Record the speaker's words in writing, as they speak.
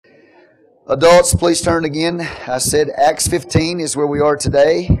Adults, please turn again. I said Acts 15 is where we are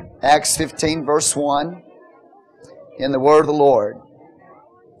today. Acts 15 verse 1 in the Word of the Lord.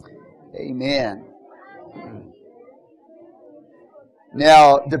 Amen.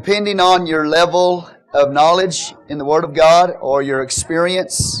 Now, depending on your level of knowledge in the Word of God or your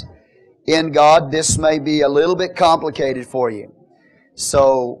experience in God, this may be a little bit complicated for you.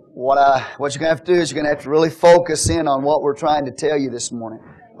 So what you're going to have to do is you're going to have to really focus in on what we're trying to tell you this morning.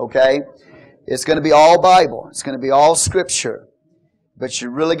 Okay? It's going to be all Bible. It's going to be all Scripture. But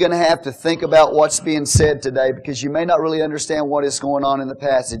you're really going to have to think about what's being said today, because you may not really understand what is going on in the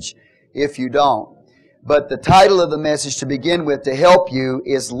passage if you don't. But the title of the message to begin with, to help you,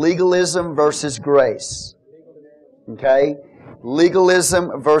 is Legalism versus Grace. Okay?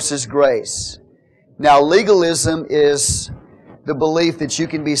 Legalism versus grace. Now, legalism is the belief that you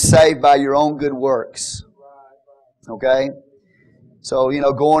can be saved by your own good works. Okay? So,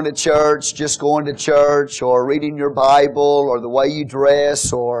 going to church, just going to church, or reading your Bible, or the way you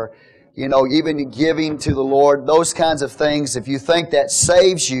dress, or, even giving to the Lord, those kinds of things, if you think that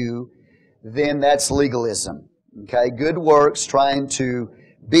saves you, then that's legalism. Okay? Good works, trying to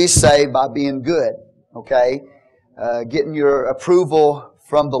be saved by being good. Okay? Getting your approval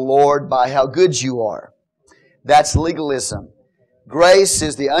from the Lord by how good you are. That's legalism. Grace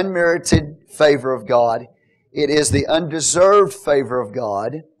is the unmerited favor of God. It is the undeserved favor of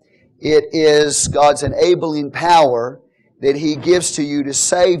God. It is God's enabling power that He gives to you to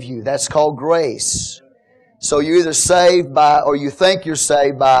save you. That's called grace. So you're either saved by, or you think you're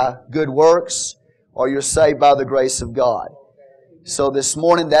saved by good works, or you're saved by the grace of God. So this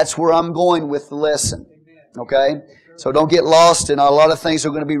morning, that's where I'm going with the lesson. Okay? So don't get lost in a lot of things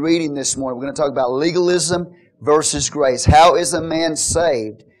we're going to be reading this morning. We're going to talk about legalism versus grace. How is a man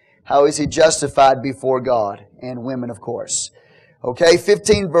saved? How is he justified before God? And women, of course. Okay,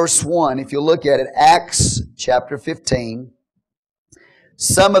 15 verse 1, if you look at it, Acts chapter 15.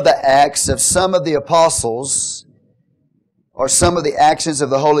 Some of the acts of some of the apostles, or some of the actions of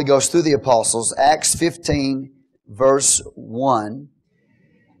the Holy Ghost through the apostles. Acts 15 verse 1.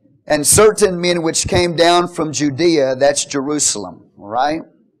 And certain men which came down from Judea, that's Jerusalem, all right,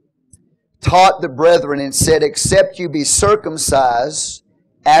 taught the brethren and said, except you be circumcised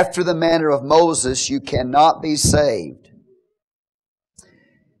after the manner of Moses, you cannot be saved.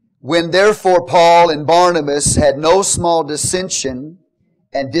 When therefore Paul and Barnabas had no small dissension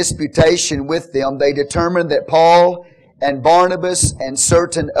and disputation with them, they determined that Paul and Barnabas and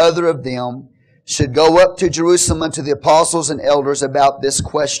certain other of them should go up to Jerusalem unto the apostles and elders about this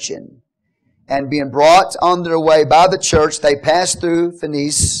question. And being brought on their way by the church, they passed through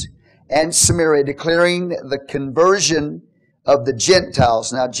Phoenicia and Samaria, declaring the conversion of the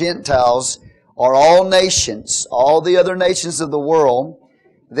Gentiles. Now, Gentiles are all nations, all the other nations of the world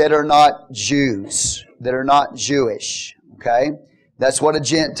that are not Jews, that are not Jewish. Okay? That's what a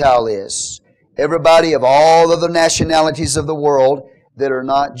Gentile is. Everybody of all other nationalities of the world that are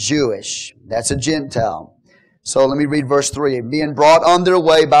not Jewish. That's a Gentile. So let me read verse 3. Being brought on their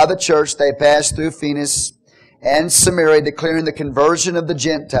way by the church, they passed through Phoenicia and Samaria, declaring the conversion of the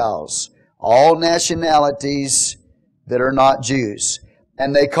Gentiles, all nationalities that are not Jews.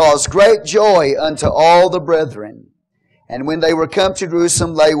 And they caused great joy unto all the brethren. And when they were come to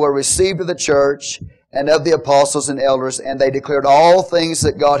Jerusalem, they were received of the church and of the apostles and elders, and they declared all things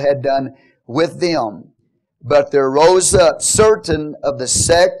that God had done with them. But there rose up certain of the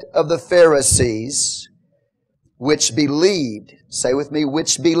sect of the Pharisees, which believed. Say with me,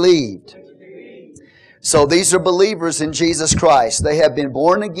 which believed. So these are believers in Jesus Christ. They have been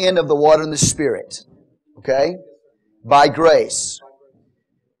born again of the water and the Spirit. Okay? By grace.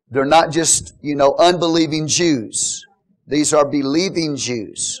 They're not just, unbelieving Jews. These are believing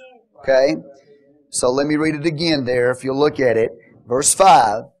Jews. Okay? So let me read it again there, if you look at it. Verse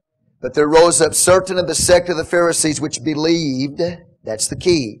 5. But there rose up certain of the sect of the Pharisees which believed, that's the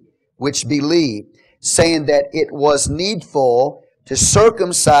key, which believed, saying that it was needful to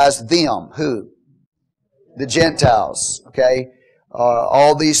circumcise them. Who? The Gentiles. Okay?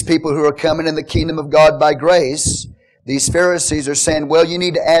 All these people who are coming in the kingdom of God by grace, these Pharisees are saying, well, you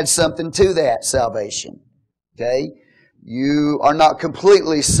need to add something to that salvation. Okay? You are not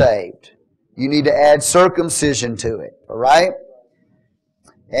completely saved. You need to add circumcision to it. All right?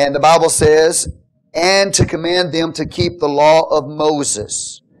 And the Bible says, and to command them to keep the law of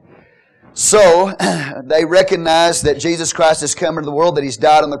Moses. So, they recognize that Jesus Christ has come into the world, that He's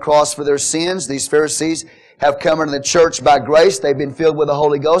died on the cross for their sins. These Pharisees have come into the church by grace. They've been filled with the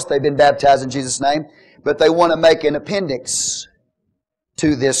Holy Ghost. They've been baptized in Jesus' name. But they want to make an appendix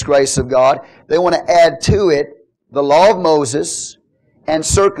to this grace of God. They want to add to it the law of Moses and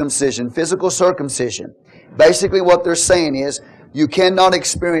circumcision, physical circumcision. Basically what they're saying is, you cannot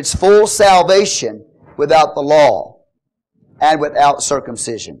experience full salvation without the law and without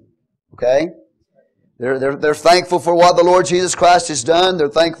circumcision. Okay? They're thankful for what the Lord Jesus Christ has done. They're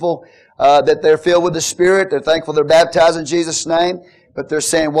thankful that they're filled with the Spirit. They're thankful they're baptized in Jesus' name. But they're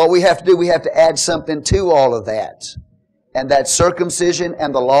saying what we have to do, we have to add something to all of that. And that's circumcision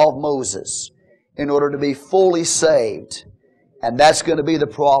and the law of Moses in order to be fully saved. And that's going to be the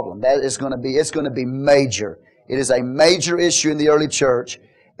problem. It's going to be major. It is a major issue in the early church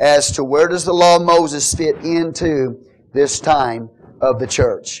as to where does the law of Moses fit into this time of the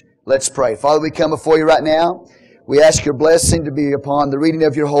church. Let's pray. Father, we come before you right now. We ask your blessing to be upon the reading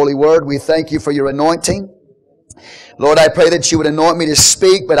of your holy word. We thank you for your anointing. Lord, I pray that you would anoint me to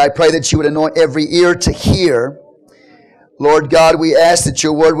speak, but I pray that you would anoint every ear to hear. Lord God, we ask that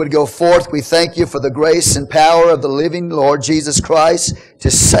your word would go forth. We thank you for the grace and power of the living Lord Jesus Christ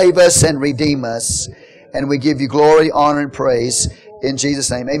to save us and redeem us. And we give you glory, honor, and praise in Jesus'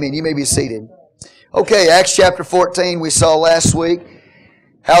 name. Amen. You may be seated. Okay, Acts chapter 14, we saw last week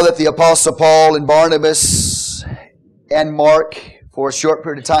how that the Apostle Paul and Barnabas and Mark, for a short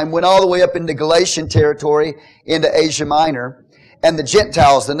period of time, went all the way up into Galatian territory, into Asia Minor. And the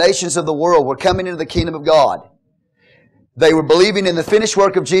Gentiles, the nations of the world, were coming into the kingdom of God. They were believing in the finished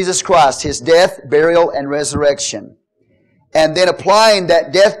work of Jesus Christ, His death, burial, and resurrection. And then applying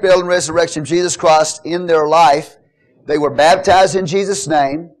that death, burial, and resurrection of Jesus Christ in their life, they were baptized in Jesus'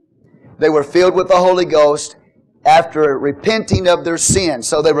 name. They were filled with the Holy Ghost after repenting of their sins.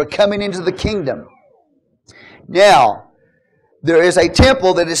 So they were coming into the kingdom. Now, there is a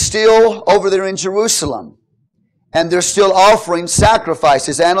temple that is still over there in Jerusalem. And they're still offering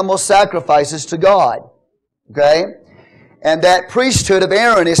sacrifices, animal sacrifices to God. Okay? And that priesthood of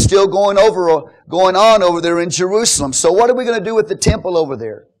Aaron is still going on over there in Jerusalem. So what are we going to do with the temple over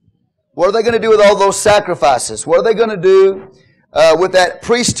there? What are they going to do with all those sacrifices? What are they going to do with that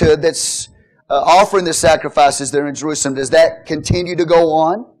priesthood that's offering the sacrifices there in Jerusalem? Does that continue to go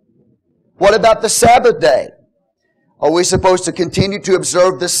on? What about the Sabbath day? Are we supposed to continue to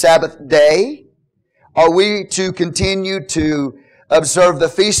observe the Sabbath day? Are we to continue to observe the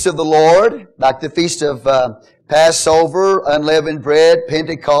feast of the Lord, like the feast of Passover, unleavened bread,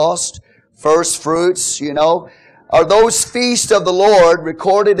 Pentecost, first fruits, Are those feasts of the Lord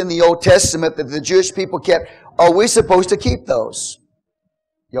recorded in the Old Testament that the Jewish people kept? Are we supposed to keep those?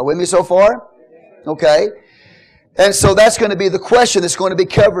 Y'all with me so far? Okay. And so that's going to be the question that's going to be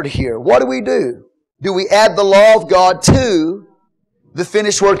covered here. What do? Do we add the law of God to the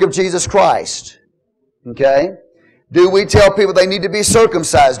finished work of Jesus Christ? Okay. Do we tell people they need to be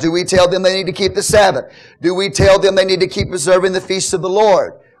circumcised? Do we tell them they need to keep the Sabbath? Do we tell them they need to keep observing the feasts of the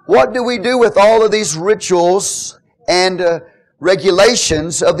Lord? What do we do with all of these rituals and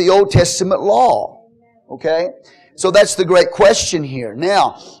regulations of the Old Testament law? Okay? So that's the great question here.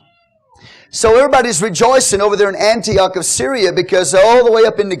 Now, so everybody's rejoicing over there in Antioch of Syria because all the way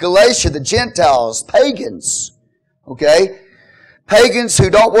up into Galatia, the Gentiles, pagans, okay? Pagans who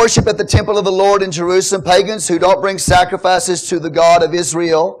don't worship at the temple of the Lord in Jerusalem, pagans who don't bring sacrifices to the God of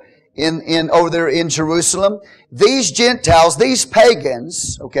Israel over there in Jerusalem. These Gentiles, these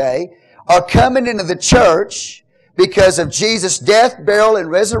pagans, okay, are coming into the church because of Jesus' death, burial, and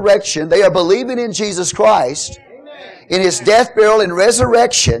resurrection. They are believing in Jesus Christ, in His death, burial, and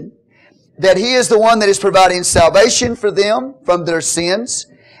resurrection, that He is the one that is providing salvation for them from their sins.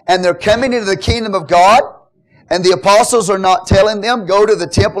 And they're coming into the kingdom of God. And the apostles are not telling them, go to the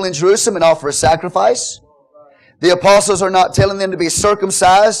temple in Jerusalem and offer a sacrifice. The apostles are not telling them to be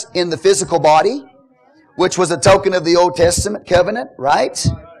circumcised in the physical body, which was a token of the Old Testament covenant, right?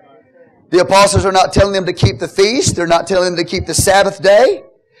 The apostles are not telling them to keep the feast. They're not telling them to keep the Sabbath day.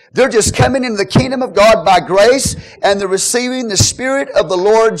 They're just coming into the kingdom of God by grace, and they're receiving the Spirit of the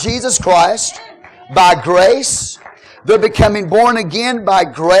Lord Jesus Christ by grace. They're becoming born again by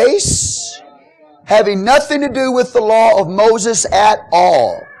grace, having nothing to do with the law of Moses at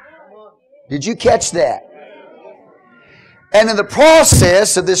all. Did you catch that? And in the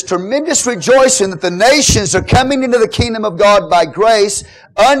process of this tremendous rejoicing that the nations are coming into the kingdom of God by grace,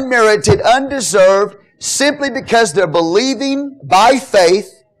 unmerited, undeserved, simply because they're believing by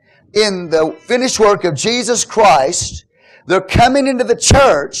faith in the finished work of Jesus Christ, they're coming into the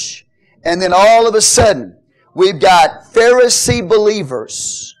church, and then all of a sudden, we've got Pharisee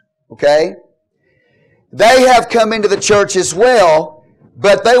believers, okay? They have come into the church as well,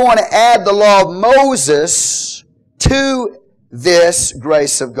 but they want to add the law of Moses to this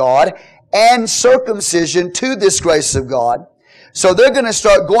grace of God and circumcision to this grace of God. So they're going to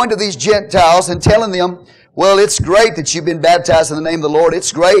start going to these Gentiles and telling them, Well, it's great that you've been baptized in the name of the Lord.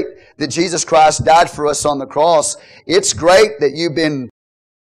 It's great that Jesus Christ died for us on the cross. It's great that you've been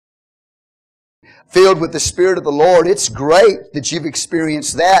filled with the Spirit of the Lord. It's great that you've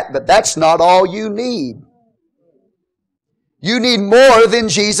experienced that, but that's not all you need. You need more than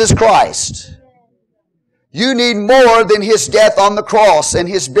Jesus Christ. You need more than His death on the cross and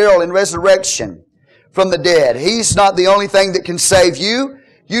His burial and resurrection from the dead. He's not the only thing that can save you.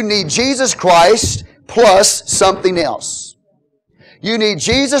 You need Jesus Christ plus something else. You need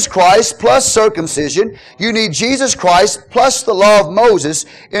Jesus Christ plus circumcision. You need Jesus Christ plus the law of Moses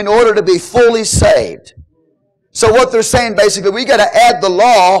in order to be fully saved. So what they're saying basically, we've got to add the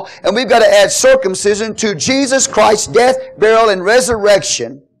law and we've got to add circumcision to Jesus Christ's death, burial, and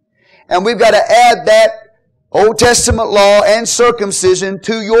resurrection. And we've got to add that Old Testament law and circumcision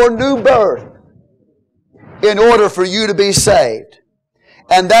to your new birth in order for you to be saved.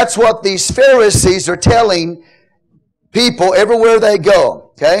 And that's what these Pharisees are telling people everywhere they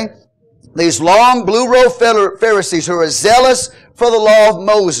go. Okay? These long blue-robed Pharisees who are zealous for the law of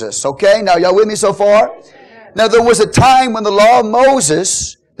Moses. Okay? Now, y'all with me so far? Now, there was a time when the law of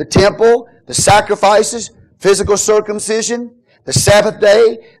Moses, the temple, the sacrifices, physical circumcision, the Sabbath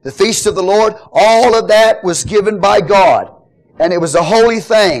day, the feast of the Lord, all of that was given by God. And it was a holy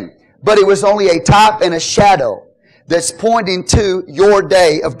thing. But it was only a type and a shadow that's pointing to your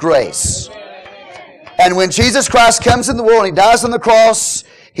day of grace. And when Jesus Christ comes in the world, He dies on the cross,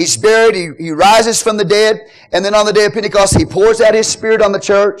 He's buried, He rises from the dead, and then on the day of Pentecost, He pours out His Spirit on the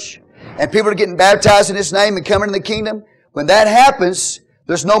church, and people are getting baptized in His name and coming into the kingdom. When that happens,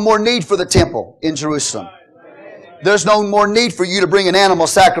 there's no more need for the temple in Jerusalem. There's no more need for you to bring an animal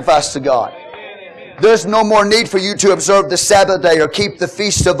sacrifice to God. There's no more need for you to observe the Sabbath day or keep the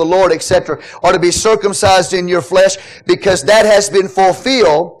feast of the Lord, etc., or to be circumcised in your flesh, because that has been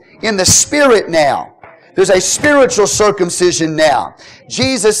fulfilled in the Spirit now. There's a spiritual circumcision now.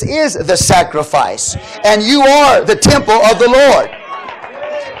 Jesus is the sacrifice, and you are the temple of the Lord.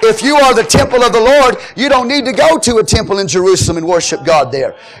 If you are the temple of the Lord, you don't need to go to a temple in Jerusalem and worship God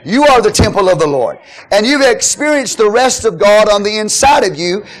there. You are the temple of the Lord. And you've experienced the rest of God on the inside of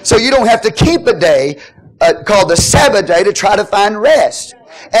you, so you don't have to keep a day called the Sabbath day to try to find rest.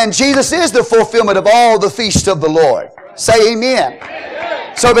 And Jesus is the fulfillment of all the feasts of the Lord. Say amen.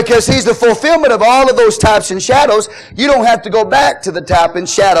 So because He's the fulfillment of all of those types and shadows, you don't have to go back to the type and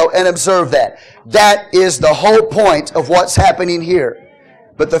shadow and observe that. That is the whole point of what's happening here.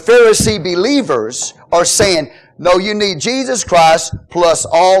 But the Pharisee believers are saying, no, you need Jesus Christ plus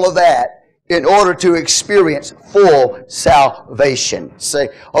all of that in order to experience full salvation. Say,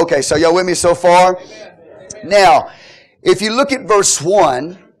 okay, so y'all with me so far? Now, if you look at verse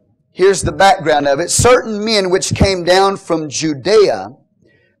 1, here's the background of it. Certain men which came down from Judea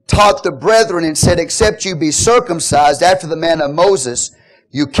taught the brethren and said, except you be circumcised after the manner of Moses,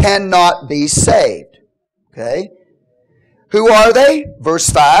 you cannot be saved. Okay? Who are they? Verse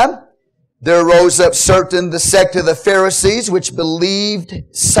 5. There rose up certain the sect of the Pharisees which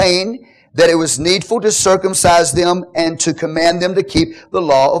believed, saying that it was needful to circumcise them and to command them to keep the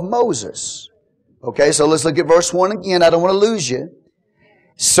law of Moses. Okay, so let's look at verse 1 again. I don't want to lose you.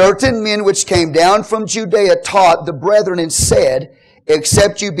 Certain men which came down from Judea taught the brethren and said,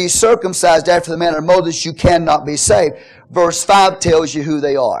 except you be circumcised after the manner of Moses, you cannot be saved. Verse 5 tells you who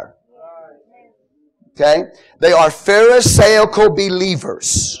they are. Okay? They are Pharisaical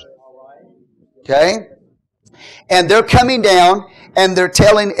believers. Okay? And they're coming down and they're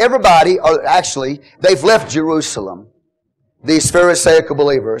telling everybody, or actually, they've left Jerusalem. These Pharisaical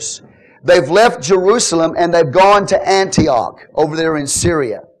believers. They've left Jerusalem and they've gone to Antioch over there in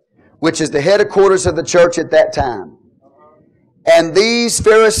Syria, which is the headquarters of the church at that time. And these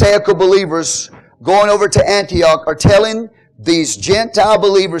Pharisaical believers going over to Antioch are telling these Gentile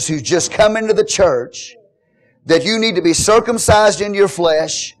believers who just come into the church that you need to be circumcised in your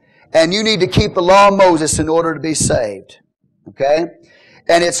flesh and you need to keep the law of Moses in order to be saved. Okay?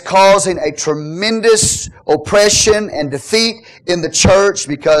 And it's causing a tremendous oppression and defeat in the church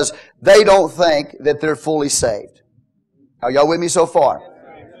because they don't think that they're fully saved. Are y'all with me so far?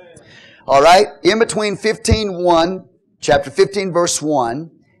 All right? In between chapter 15, verse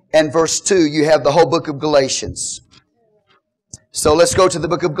 1, and verse 2, you have the whole book of Galatians. So let's go to the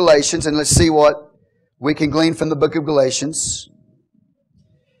book of Galatians and let's see what we can glean from the book of Galatians.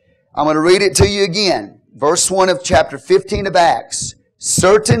 I'm going to read it to you again. Verse 1 of chapter 15 of Acts.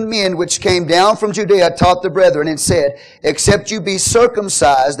 Certain men which came down from Judea taught the brethren and said, except you be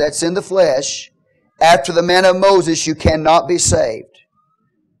circumcised, that's in the flesh, after the manner of Moses, you cannot be saved.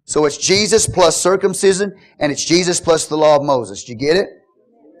 So it's Jesus plus circumcision and it's Jesus plus the law of Moses. Do you get it?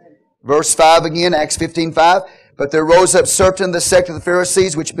 Verse 5 again, Acts 15:5. But there rose up certain of the sect of the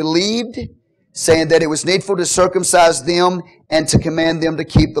Pharisees which believed, saying that it was needful to circumcise them and to command them to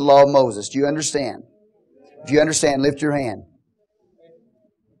keep the law of Moses. Do you understand? Do you understand? Lift your hand.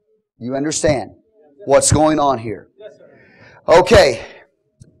 You understand what's going on here? Okay.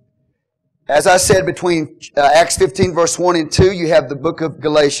 As I said, between Acts 15 verse 1 and 2, you have the book of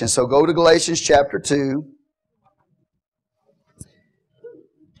Galatians. So go to Galatians chapter 2.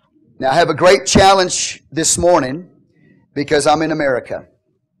 Now I have a great challenge this morning because I'm in America.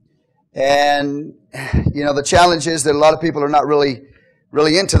 And, you know, the challenge is that a lot of people are not really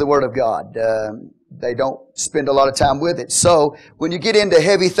into the Word of God. They don't spend a lot of time with it. So when you get into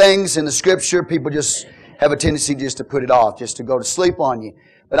heavy things in the Scripture, people just have a tendency just to put it off, just to go to sleep on you.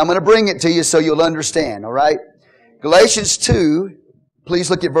 But I'm going to bring it to you so you'll understand, all right? Galatians 2, please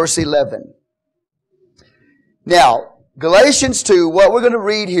look at verse 11. Now, Galatians 2, what we're going to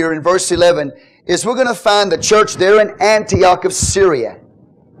read here in verse 11 is we're going to find the church there in Antioch of Syria.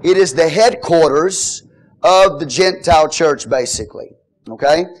 It is the headquarters of the Gentile church, basically.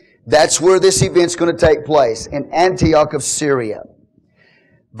 Okay? That's where this event's going to take place, in Antioch of Syria.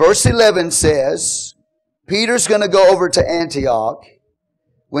 Verse 11 says, Peter's going to go over to Antioch.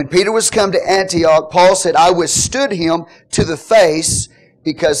 When Peter was come to Antioch, Paul said, I withstood him to the face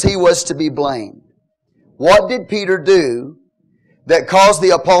because he was to be blamed. What did Peter do that caused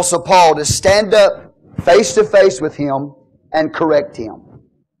the Apostle Paul to stand up face to face with him and correct him?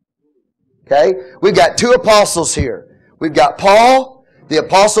 Okay? We've got two apostles here. We've got Paul, the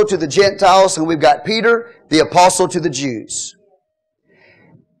apostle to the Gentiles, and we've got Peter, the apostle to the Jews.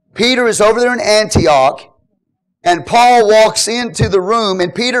 Peter is over there in Antioch, and Paul walks into the room,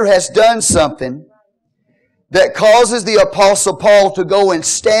 and Peter has done something that causes the Apostle Paul to go and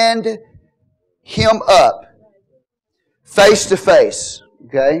stand him up face to face.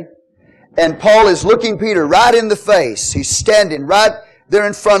 Okay? And Paul is looking Peter right in the face. He's standing right there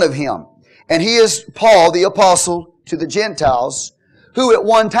in front of him. And he is Paul, the apostle to the Gentiles, who at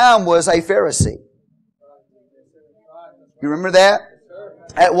one time was a Pharisee. You remember that?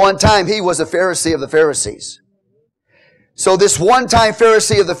 At one time he was a Pharisee of the Pharisees. So this one-time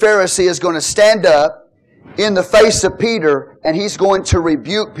Pharisee of the Pharisee is going to stand up in the face of Peter, and he's going to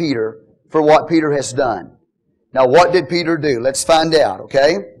rebuke Peter for what Peter has done. Now, what did Peter do? Let's find out,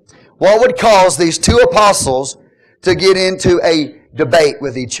 okay? What would cause these two apostles to get into a debate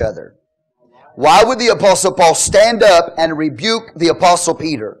with each other? Why would the Apostle Paul stand up and rebuke the Apostle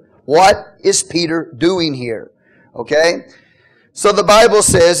Peter? What is Peter doing here? Okay? So the Bible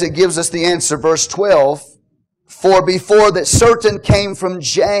says, it gives us the answer, verse 12, for before that certain came from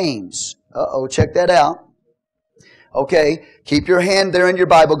James. Check that out. Okay, keep your hand there in your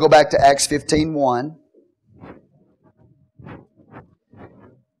Bible. Go back to Acts 15:1.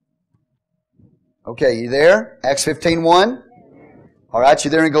 Okay, you there? Acts 15:1. All right,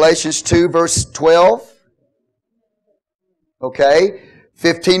 you there in Galatians 2, verse 12? Okay.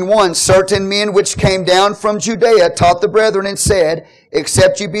 15:1. Certain men which came down from Judea taught the brethren and said,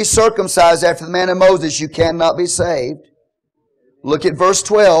 except you be circumcised after the manner of Moses, you cannot be saved. Look at verse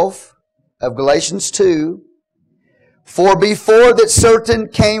 12 of Galatians 2. For before that certain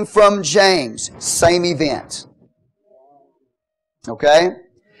came from James. Same event. Okay?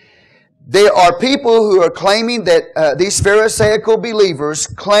 There are people who are claiming that these Pharisaical believers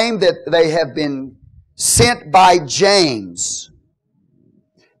claim that they have been sent by James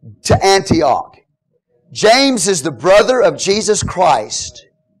to Antioch. James is the brother of Jesus Christ.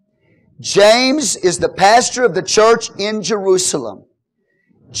 James is the pastor of the church in Jerusalem.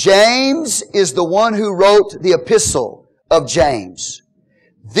 James is the one who wrote the epistle of James.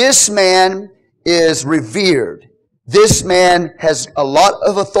 This man is revered. This man has a lot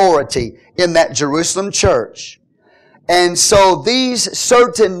of authority in that Jerusalem church. And so these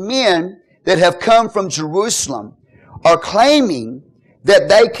certain men that have come from Jerusalem are claiming that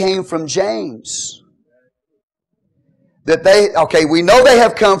they came from James. We know they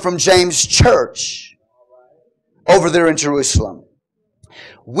have come from James' church over there in Jerusalem.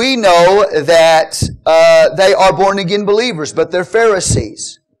 We know that they are born-again believers, but they're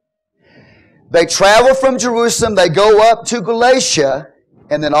Pharisees. They travel from Jerusalem, they go up to Galatia,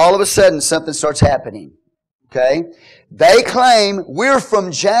 and then all of a sudden something starts happening. Okay? They claim we're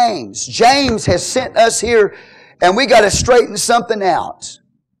from James. James has sent us here, and we got to straighten something out.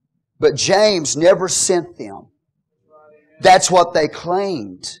 But James never sent them. That's what they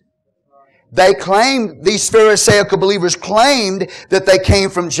claimed. They claimed, these Pharisaical believers claimed that they came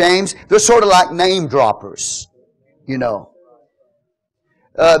from James. They're sort of like name droppers,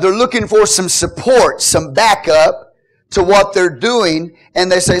 They're looking for some support, some backup to what they're doing,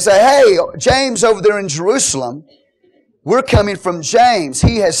 and they say, hey, James over there in Jerusalem, we're coming from James.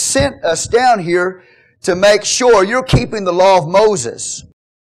 He has sent us down here to make sure you're keeping the law of Moses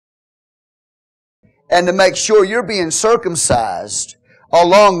and to make sure you're being circumcised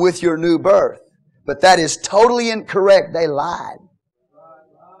along with your new birth. But that is totally incorrect. They lied.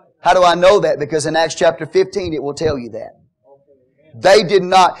 How do I know that? Because in Acts chapter 15 it will tell you that. They did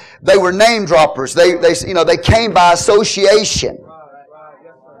not, they were name droppers. They came by association.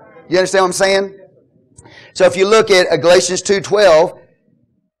 You understand what I'm saying? So if you look at Galatians 2:12,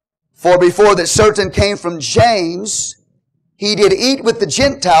 for before that certain came from James, he did eat with the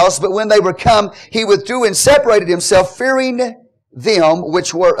Gentiles, but when they were come, he withdrew and separated himself, fearing them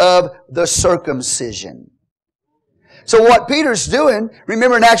which were of the circumcision. So what Peter's doing,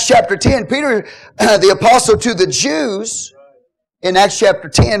 remember in Acts chapter 10, Peter, the apostle to the Jews, in Acts chapter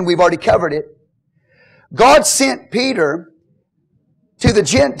 10, we've already covered it. God sent Peter to the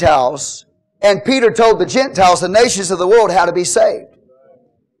Gentiles, and Peter told the Gentiles, the nations of the world, how to be saved.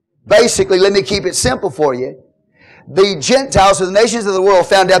 Basically, let me keep it simple for you. The Gentiles, or the nations of the world,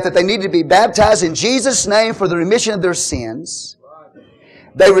 found out that they needed to be baptized in Jesus' name for the remission of their sins.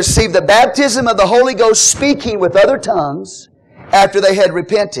 They received the baptism of the Holy Ghost, speaking with other tongues after they had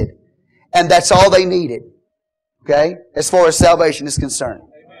repented. And that's all they needed. Okay? As far as salvation is concerned.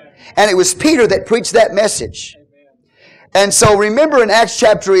 And it was Peter that preached that message. And so remember in Acts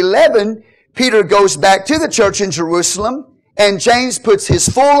chapter 11, Peter goes back to the church in Jerusalem, and James puts his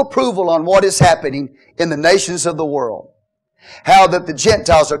full approval on what is happening in the nations of the world. How that the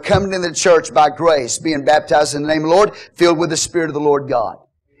Gentiles are coming into the church by grace, being baptized in the name of the Lord, filled with the Spirit of the Lord God.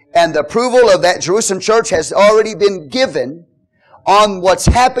 And the approval of that Jerusalem church has already been given on what's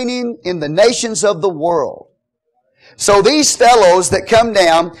happening in the nations of the world. So these fellows that come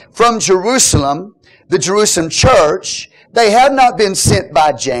down from Jerusalem, the Jerusalem church, they have not been sent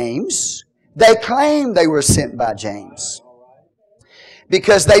by James. They claim they were sent by James.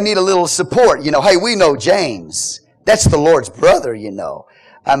 Because they need a little support. Hey, we know James. That's the Lord's brother,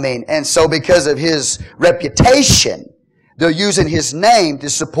 and so because of his reputation, they're using his name to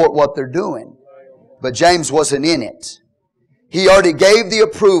support what they're doing. But James wasn't in it. He already gave the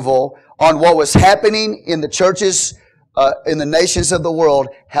approval on what was happening in the churches, in the nations of the world,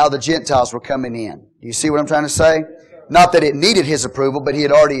 how the Gentiles were coming in. Do you see what I'm trying to say? Not that it needed his approval, but he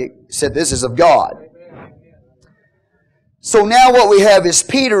had already said this is of God. So now what we have is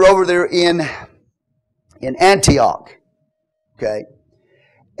Peter over there in Antioch. Okay?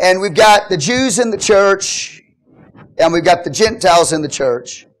 And we've got the Jews in the church, and we've got the Gentiles in the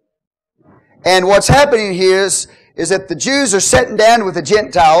church. And what's happening here is that the Jews are sitting down with the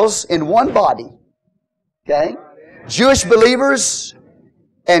Gentiles in one body. Okay? Jewish believers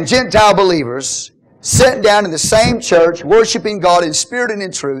and Gentile believers sitting down in the same church, worshiping God in spirit and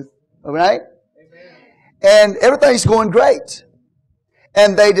in truth. Alright? And everything's going great.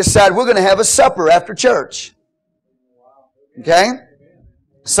 And they decide we're going to have a supper after church. Okay?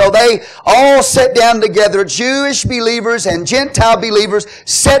 So they all sat down together, Jewish believers and Gentile believers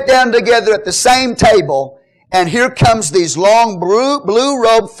sat down together at the same table. And here comes these long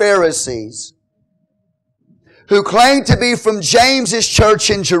blue-robed Pharisees who claim to be from James's church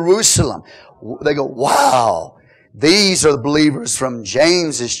in Jerusalem. They go, wow, these are the believers from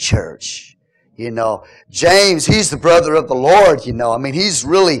James's church. James, he's the brother of the Lord, he's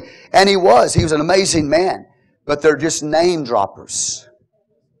really, and he was an amazing man. But they're just name droppers.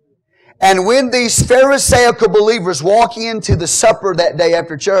 And when these Pharisaical believers walk into the supper that day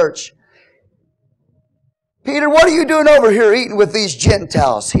after church, Peter, what are you doing over here eating with these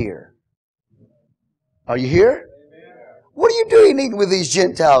Gentiles here? Are you here? What are you doing eating with these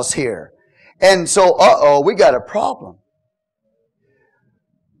Gentiles here? And so, we got a problem.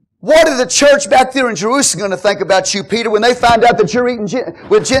 What are the church back there in Jerusalem going to think about you, Peter, when they find out that you're eating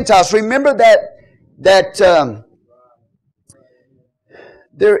with Gentiles? Remember that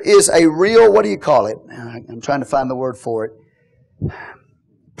there is a real, what do you call it? I'm trying to find the word for it.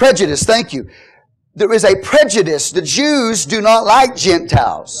 Prejudice, thank you. There is a prejudice. The Jews do not like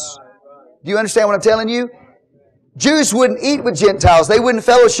Gentiles. Do you understand what I'm telling you? Jews wouldn't eat with Gentiles. They wouldn't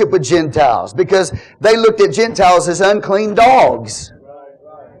fellowship with Gentiles because they looked at Gentiles as unclean dogs.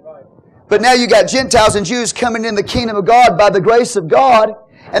 But now you got Gentiles and Jews coming in the kingdom of God by the grace of God,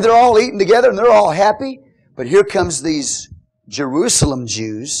 and they're all eating together and they're all happy. But here comes these Jerusalem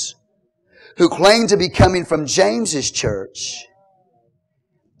Jews who claim to be coming from James's church,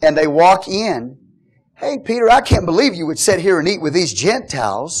 and they walk in. Hey, Peter, I can't believe you would sit here and eat with these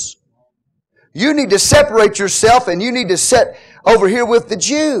Gentiles. You need to separate yourself and you need to sit over here with the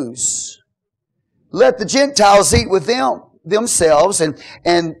Jews. let the Gentiles eat with themselves,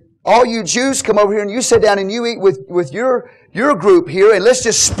 and all you Jews come over here and you sit down and you eat with your group here, and let's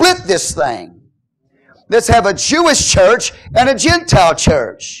just split this thing. Let's have a Jewish church and a Gentile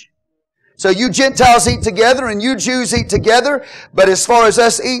church. So you Gentiles eat together and you Jews eat together, but as far as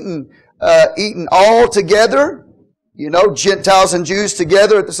us eating all together, Gentiles and Jews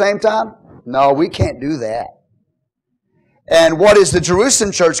together at the same time, no, we can't do that. And what is the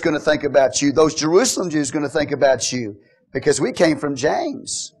Jerusalem church going to think about you? Those Jerusalem Jews going to think about you? Because we came from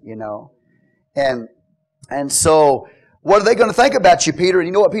James, And so, what are they going to think about you, Peter? And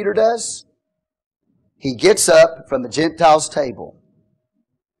you know what Peter does? He gets up from the Gentiles' table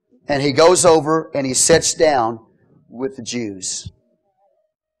and he goes over and he sits down with the Jews.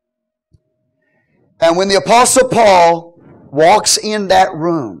 And when the Apostle Paul walks in that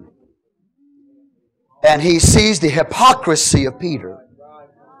room and he sees the hypocrisy of Peter,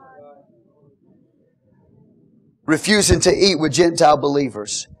 refusing to eat with Gentile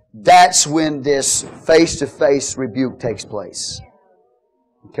believers, that's when this face-to-face rebuke takes place.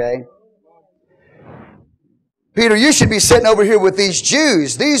 Okay? Peter, you should be sitting over here with these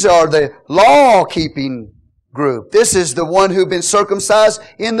Jews. These are the law-keeping group. This is the one who've been circumcised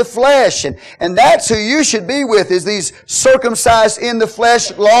in the flesh. And that's who you should be with, is these circumcised in the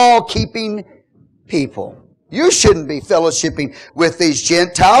flesh, law-keeping people. You shouldn't be fellowshipping with these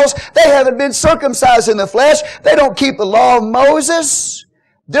Gentiles. They haven't been circumcised in the flesh. They don't keep the law of Moses.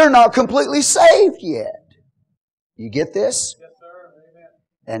 They're not completely saved yet. You get this? Yes, sir. Amen.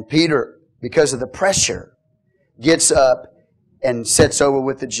 And Peter, because of the pressure, gets up and sits over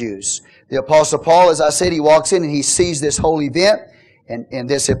with the Jews. The Apostle Paul, as I said, he walks in and he sees this whole event, and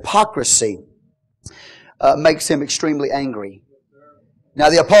this hypocrisy makes him extremely angry. Now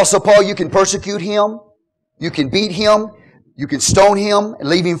the Apostle Paul, you can persecute him, you can beat him, you can stone him and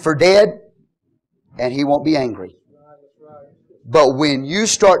leave him for dead, and he won't be angry. But when you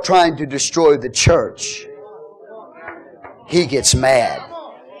start trying to destroy the church, he gets mad.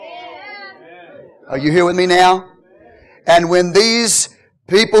 Are you here with me now? And when these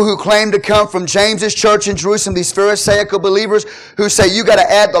people who claim to come from James's church in Jerusalem, these Pharisaical believers who say you got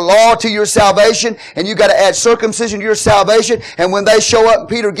to add the law to your salvation and you got to add circumcision to your salvation, and when they show up,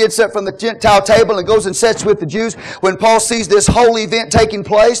 Peter gets up from the Gentile table and goes and sits with the Jews. When Paul sees this whole event taking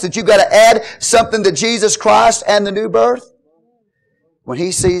place, that you got to add something to Jesus Christ and the new birth, when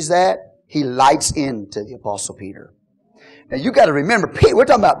he sees that, he lights into the Apostle Peter. Now you got to remember, Peter, we're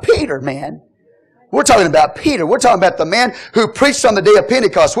talking about Peter, man. We're talking about Peter. We're talking about the man who preached on the day of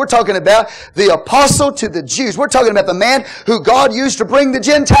Pentecost. We're talking about the apostle to the Jews. We're talking about the man who God used to bring the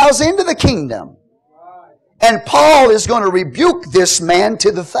Gentiles into the kingdom. And Paul is going to rebuke this man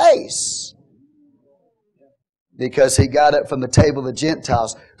to the face, because he got up from the table of the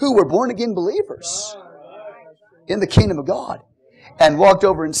Gentiles who were born again believers in the kingdom of God, and walked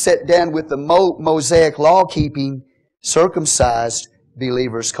over and sat down with the Mosaic law-keeping, circumcised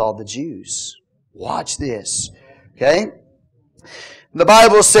believers called the Jews. Watch this. Okay? The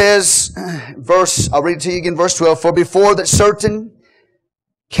Bible says, I'll read it to you again, verse 12. For before that certain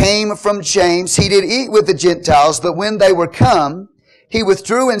came from James, he did eat with the Gentiles, but when they were come, he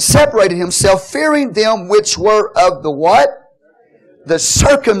withdrew and separated himself, fearing them which were of the what? The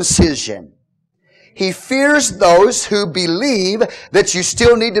circumcision. He fears those who believe that you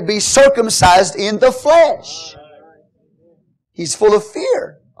still need to be circumcised in the flesh. He's full of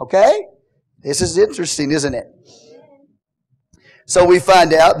fear. Okay? This is interesting, isn't it? So we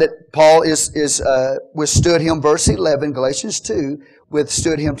find out that Paul withstood him, verse 11, Galatians 2,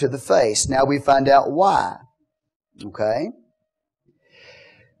 withstood him to the face. Now we find out why. Okay?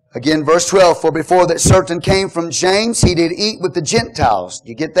 Again, verse 12, for before that certain came from James, he did eat with the Gentiles. Do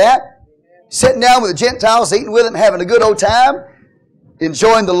you get that? Sitting down with the Gentiles, eating with them, having a good old time,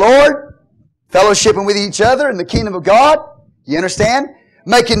 enjoying the Lord, fellowshipping with each other in the kingdom of God. You understand?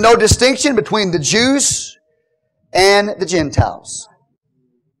 Making no distinction between the Jews and the Gentiles.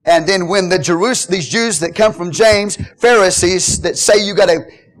 And then when these Jews that come from James, Pharisees that say you got to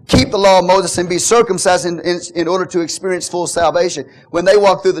keep the law of Moses and be circumcised in order to experience full salvation, when they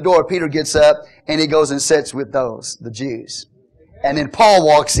walk through the door, Peter gets up and he goes and sits with the Jews. And then Paul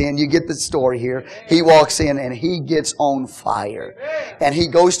walks in. You get the story here. He walks in and he gets on fire. And he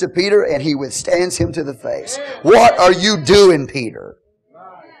goes to Peter and he withstands him to the face. What are you doing, Peter?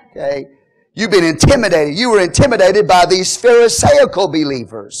 Okay. You've been intimidated. You were intimidated by these Pharisaical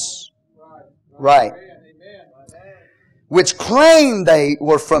believers. Right. Which claimed they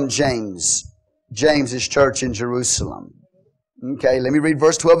were from James's church in Jerusalem. Okay, let me read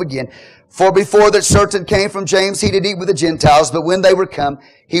verse 12 again. For before that certain came from James, he did eat with the Gentiles, but when they were come,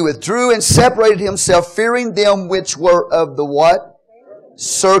 he withdrew and separated himself, fearing them which were of the what?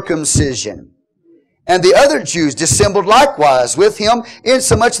 Circumcision. And the other Jews dissembled likewise with him,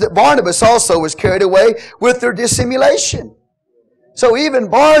 insomuch that Barnabas also was carried away with their dissimulation. So even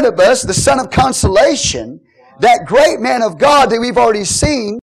Barnabas, the son of consolation, that great man of God that we've already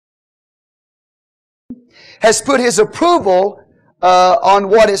seen, has put his approval on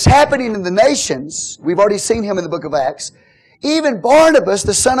what is happening in the nations. We've already seen him in the book of Acts. Even Barnabas,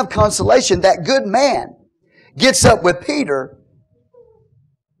 the son of consolation, that good man, gets up with Peter,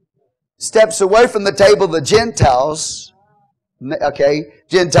 steps away from the table of the Gentiles, okay,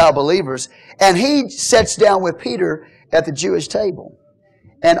 Gentile believers, and he sits down with Peter at the Jewish table.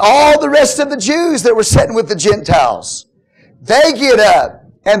 And all the rest of the Jews that were sitting with the Gentiles, they get up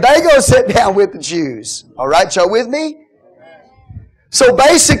and they go sit down with the Jews. All right, y'all with me? So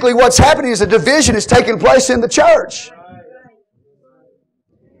basically what's happening is a division is taking place in the church.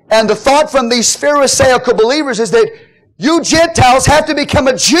 And the thought from these Pharisaical believers is that you Gentiles have to become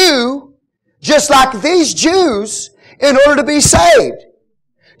a Jew just like these Jews in order to be saved.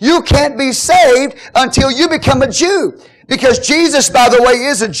 You can't be saved until you become a Jew. Because Jesus, by the way,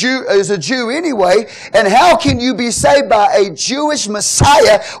 is a Jew anyway. And how can you be saved by a Jewish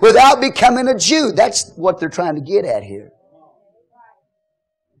Messiah without becoming a Jew? That's what they're trying to get at here.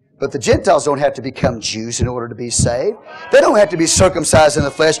 But the Gentiles don't have to become Jews in order to be saved. They don't have to be circumcised in the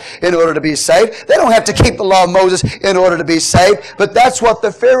flesh in order to be saved. They don't have to keep the law of Moses in order to be saved. But that's what the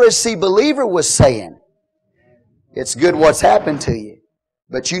Pharisee believer was saying. It's good what's happened to you,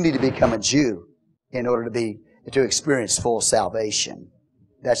 but you need to become a Jew in order to experience full salvation.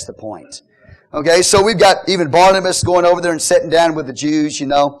 That's the point. Okay, so we've got even Barnabas going over there and sitting down with the Jews, you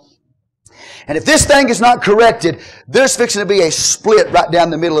know. And if this thing is not corrected, there's fixing to be a split right down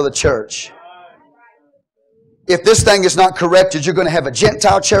the middle of the church. If this thing is not corrected, you're going to have a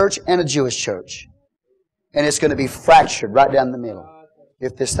Gentile church and a Jewish church. And it's going to be fractured right down the middle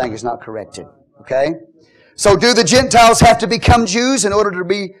if this thing is not corrected. Okay? So do the Gentiles have to become Jews in order to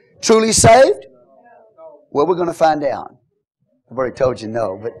be truly saved? Well, we're going to find out. I've already told you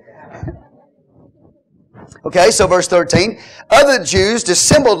no, but... Okay, so verse 13. Other Jews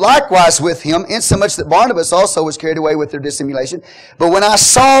dissembled likewise with him, insomuch that Barnabas also was carried away with their dissimulation. But when I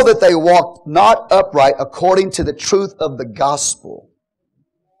saw that they walked not upright according to the truth of the gospel,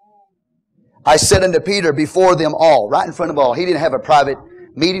 I said unto Peter before them all, right in front of all. He didn't have a private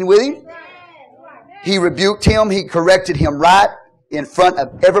meeting with him. He rebuked him. He corrected him right in front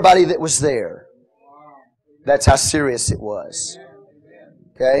of everybody that was there. That's how serious it was.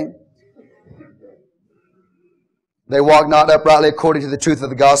 Okay? They walk not uprightly according to the truth of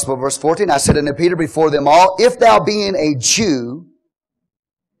the gospel. Verse 14, I said unto Peter before them all, if thou being a Jew,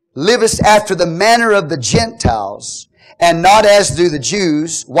 livest after the manner of the Gentiles, and not as do the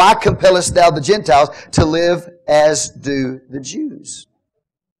Jews, why compellest thou the Gentiles to live as do the Jews?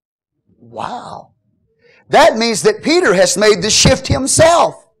 Wow. That means that Peter has made the shift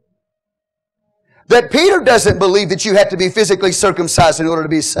himself. That Peter doesn't believe that you have to be physically circumcised in order to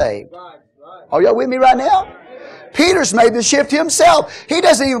be saved. Are y'all with me right now? Peter's made the shift himself. He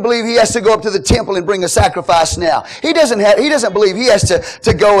doesn't even believe he has to go up to the temple and bring a sacrifice now. He doesn't believe he has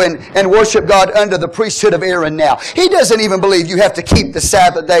to go and worship God under the priesthood of Aaron now. He doesn't even believe you have to keep the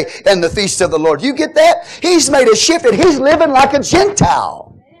Sabbath day and the feast of the Lord. You get that? He's made a shift and he's living like a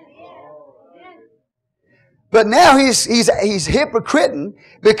Gentile. But now he's hypocriting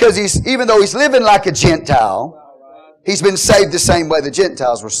because even though he's living like a Gentile, he's been saved the same way the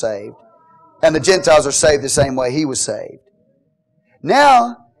Gentiles were saved. And the Gentiles are saved the same way he was saved.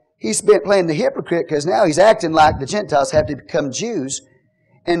 Now, he's been playing the hypocrite because now he's acting like the Gentiles have to become Jews.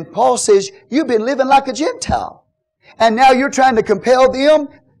 And Paul says, you've been living like a Gentile. And now you're trying to compel them,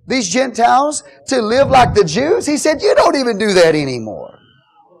 these Gentiles, to live like the Jews? He said, you don't even do that anymore.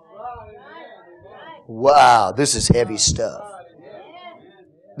 Wow, this is heavy stuff.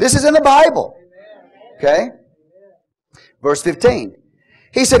 This is in the Bible. Okay? Verse 15.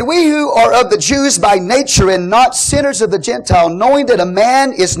 He said, we who are of the Jews by nature and not sinners of the Gentile, knowing that a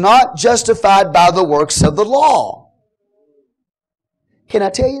man is not justified by the works of the law. Can I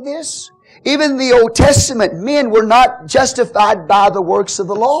tell you this? Even in the Old Testament, men were not justified by the works of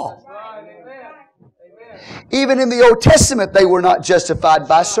the law. Even in the Old Testament, they were not justified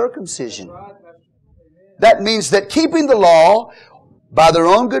by circumcision. That means that keeping the law by their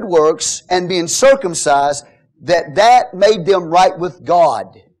own good works and being circumcised, that made them right with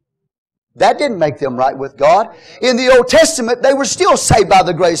God. That didn't make them right with God. In the Old Testament, they were still saved by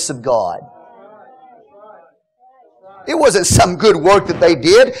the grace of God. It wasn't some good work that they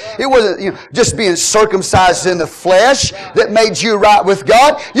did. It wasn't just being circumcised in the flesh that made you right with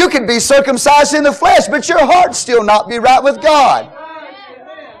God. You could be circumcised in the flesh, but your heart still not be right with God.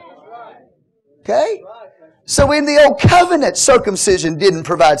 Okay? So in the Old Covenant, circumcision didn't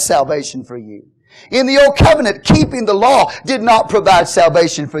provide salvation for you. In the Old Covenant, keeping the law did not provide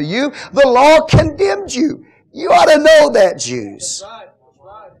salvation for you. The law condemned you. You ought to know that, Jews.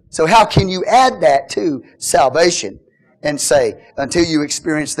 So how can you add that to salvation and say, until you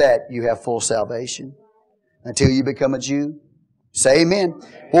experience that, you have full salvation? Until you become a Jew? Say amen.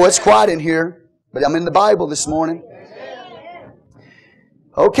 Boy, it's quiet in here, but I'm in the Bible this morning.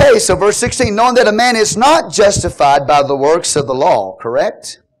 Okay, so verse 16, knowing that a man is not justified by the works of the law,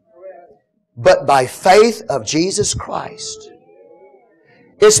 correct? But by faith of Jesus Christ.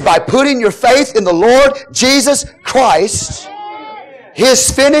 It's by putting your faith in the Lord Jesus Christ, His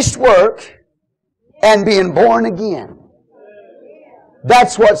finished work, and being born again.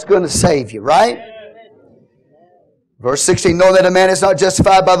 That's what's going to save you, right? Verse 16, know that a man is not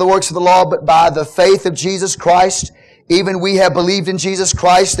justified by the works of the law, but by the faith of Jesus Christ. Even we have believed in Jesus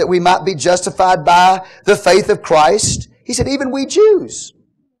Christ that we might be justified by the faith of Christ. He said, even we Jews.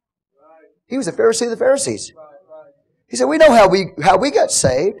 He was a Pharisee of the Pharisees. He said, we know how we got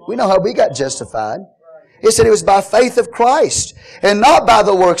saved. We know how we got justified. He said it was by faith of Christ and not by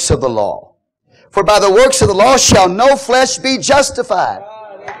the works of the law. For by the works of the law shall no flesh be justified.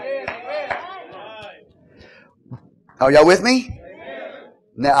 Are y'all with me?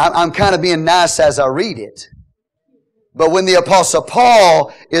 Now, I'm kind of being nice as I read it. But when the Apostle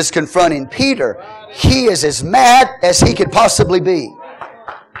Paul is confronting Peter, he is as mad as he could possibly be.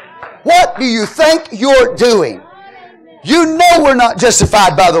 What do you think you're doing? You know we're not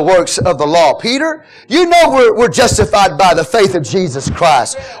justified by the works of the law, Peter. You know we're justified by the faith of Jesus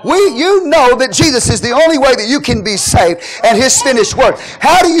Christ. You know that Jesus is the only way that you can be saved and His finished work.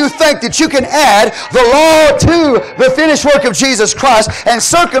 How do you think that you can add the law to the finished work of Jesus Christ and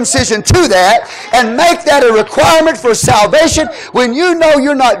circumcision to that and make that a requirement for salvation when you know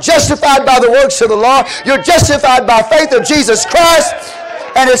you're not justified by the works of the law? You're justified by faith of Jesus Christ.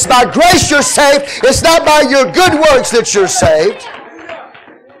 And it's by grace you're saved. It's not by your good works that you're saved.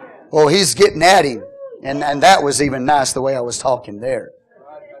 Well, he's getting at him. And that was even nice the way I was talking there.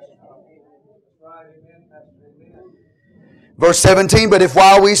 Verse 17, but if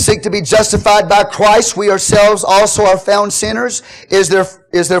while we seek to be justified by Christ, we ourselves also are found sinners, is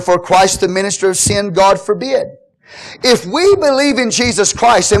therefore Christ the minister of sin? God forbid. If we believe in Jesus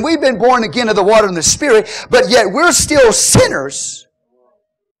Christ and we've been born again of the water and the Spirit, but yet we're still sinners,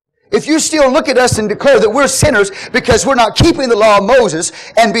 if you still look at us and declare that we're sinners because we're not keeping the law of Moses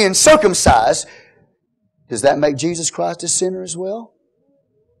and being circumcised, does that make Jesus Christ a sinner as well?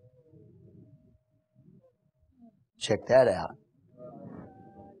 Check that out.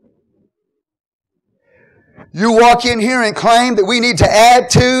 You walk in here and claim that we need to add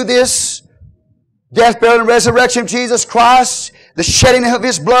to this death, burial, and resurrection of Jesus Christ, the shedding of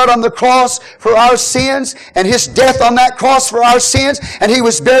His blood on the cross for our sins, and His death on that cross for our sins, and He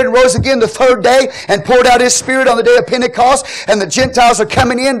was buried and rose again the third day and poured out His Spirit on the day of Pentecost, and the Gentiles are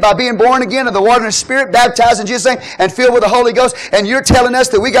coming in by being born again of the water and the Spirit, baptized in Jesus' name, and filled with the Holy Ghost, and you're telling us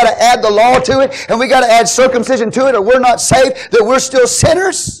that we got to add the law to it, and we got to add circumcision to it, or we're not saved, that we're still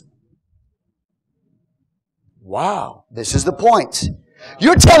sinners? Wow, this is the point.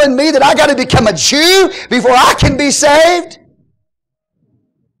 You're telling me that I got to become a Jew before I can be saved?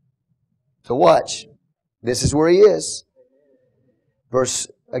 So watch. This is where he is. Verse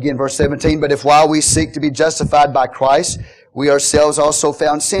 17, but if while we seek to be justified by Christ, we ourselves also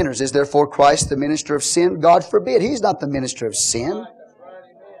found sinners, is therefore Christ the minister of sin? God forbid. He's not the minister of sin.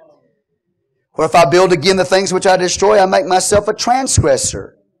 For if I build again the things which I destroy, I make myself a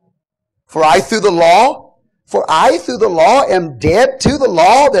transgressor. For I through the law am dead to the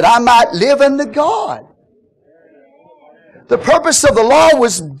law, that I might live unto God. The purpose of the law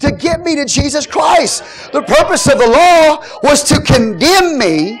was to get me to Jesus Christ. The purpose of the law was to condemn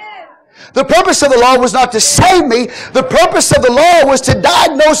me. The purpose of the law was not to save me. The purpose of the law was to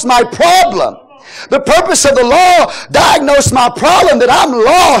diagnose my problem. The purpose of the law diagnosed my problem, that I'm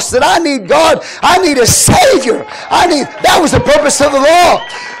lost, that I need God, I need a Savior. That was the purpose of the law.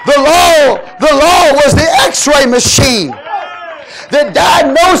 The law was the X-ray machine that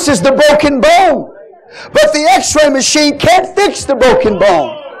diagnoses the broken bone. But the X-ray machine can't fix the broken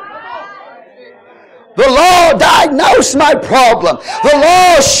bone. The law diagnosed my problem. The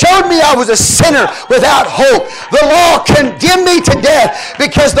law showed me I was a sinner without hope. The law condemned me to death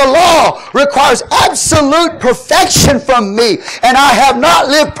because the law requires absolute perfection from me, and I have not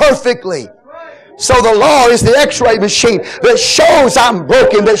lived perfectly. So the law is the x-ray machine that shows I'm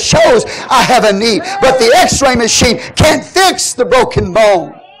broken, that shows I have a need. But the x-ray machine can't fix the broken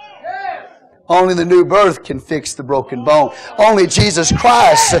bone. Only the new birth can fix the broken bone. Only Jesus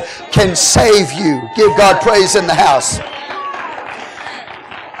Christ can save you. Give God praise in the house.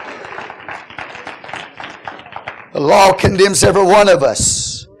 The law condemns every one of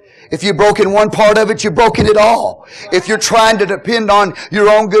us. If you've broken one part of it, you've broken it all. If you're trying to depend on your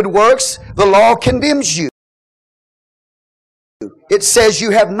own good works, the law condemns you. It says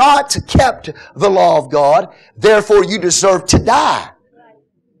you have not kept the law of God, therefore you deserve to die.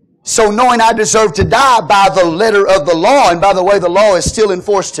 So knowing I deserve to die by the letter of the law, and by the way, the law is still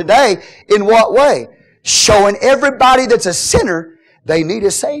enforced today, in what way? Showing everybody that's a sinner, they need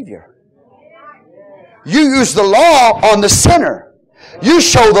a Savior. You use the law on the sinner. You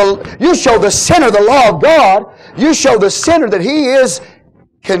show the sinner the law of God. You show the sinner that he is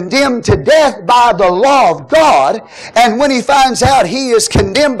condemned to death by the law of God. And when he finds out he is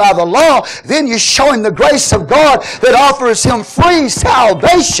condemned by the law, then you show him the grace of God that offers him free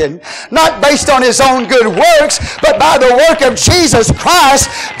salvation, not based on his own good works, but by the work of Jesus Christ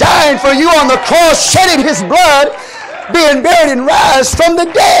dying for you on the cross, shedding his blood, being buried and rise from the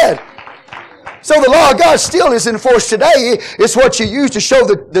dead. So the law of God still is enforced today. It's what you use to show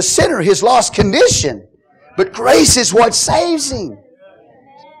the sinner his lost condition. But grace is what saves him.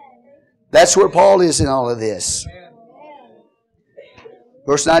 That's where Paul is in all of this.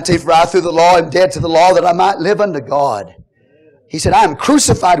 Verse 19, for I through the law am dead to the law that I might live unto God. He said, I am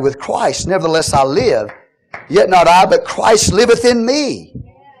crucified with Christ, nevertheless I live. Yet not I, but Christ liveth in me.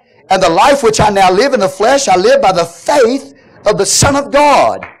 And the life which I now live in the flesh, I live by the faith of the Son of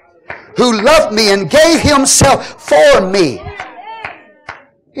God, who loved me and gave himself for me.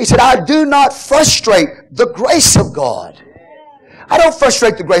 He said, I do not frustrate the grace of God. I don't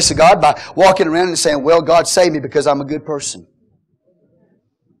frustrate the grace of God by walking around and saying, well, God saved me because I'm a good person.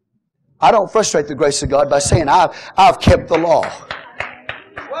 I don't frustrate the grace of God by saying, I've kept the law.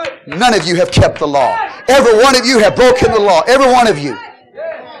 None of you have kept the law. Every one of you have broken the law. Every one of you.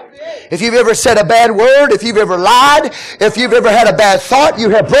 If you've ever said a bad word, if you've ever lied, if you've ever had a bad thought, you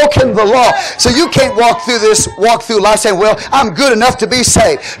have broken the law. So you can't walk through life saying, well, I'm good enough to be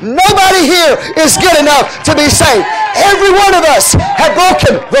saved. Nobody here is good enough to be saved. Every one of us have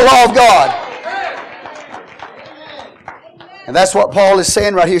broken the law of God. And that's what Paul is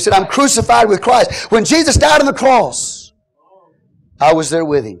saying right here. He said, I'm crucified with Christ. When Jesus died on the cross, I was there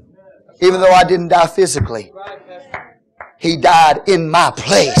with him. Even though I didn't die physically. He died in my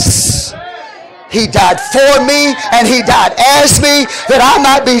place. He died for me and He died as me that I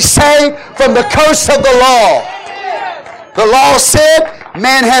might be saved from the curse of the law. The law said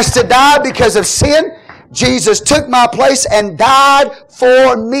man has to die because of sin. Jesus took my place and died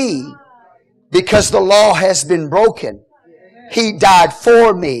for me because the law has been broken. He died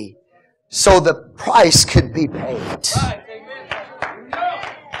for me so the price could be paid.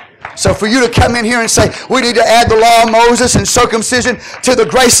 So for you to come in here and say, we need to add the law of Moses and circumcision to the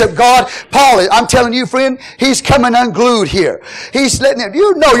grace of God. Paul, I'm telling you, friend, he's coming unglued here. He's letting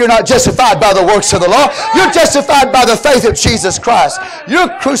you know you're not justified by the works of the law. You're justified by the faith of Jesus Christ. You're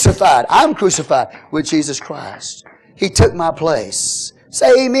crucified. I'm crucified with Jesus Christ. He took my place.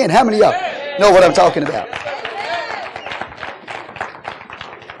 Say amen. How many of y'all know what I'm talking about?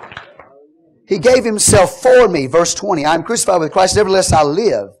 He gave himself for me. Verse 20, I am crucified with Christ, nevertheless I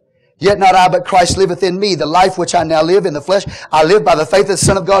live. Yet not I, but Christ liveth in me. The life which I now live in the flesh, I live by the faith of the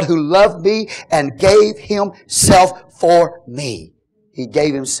Son of God who loved me and gave himself for me. He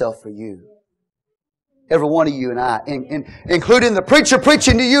gave himself for you. Every one of you and I, including the preacher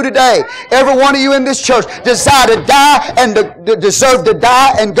preaching to you today, every one of you in this church desire to die and deserve to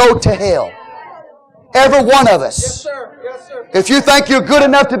die and go to hell. Every one of us. Yes, sir. Yes, sir. If you think you're good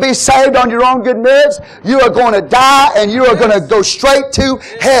enough to be saved on your own good merits, you are going to die and you are going to go straight to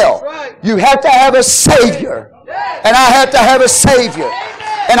hell. You have to have a Savior. And I have to have a Savior.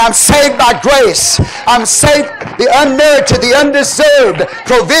 And I'm saved by grace. I'm saved. The unmerited, the undeserved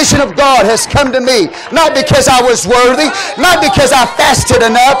provision of God has come to me. Not because I was worthy. Not because I fasted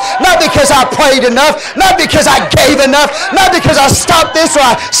enough. Not because I prayed enough. Not because I gave enough. Not because I stopped this or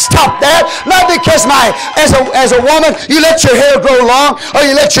I stopped that. Not because as a woman, you let your hair grow long or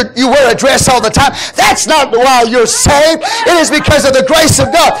you wear a dress all the time. That's not why you're saved. It is because of the grace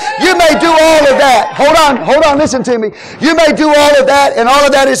of God. You may do all of that. Hold on, listen to me. You may do all of that, and all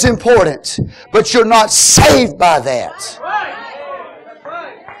of that is important, but you're not saved by that.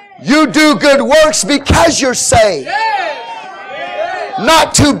 You do good works because you're saved.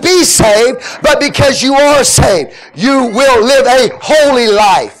 Not to be saved, but because you are saved. You will live a holy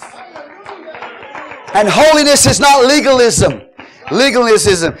life. And holiness is not legalism.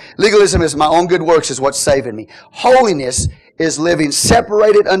 Legalism is my own good works is what's saving me. Holiness is living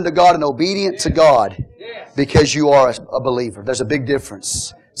separated unto God and obedient to God because you are a believer. There's a big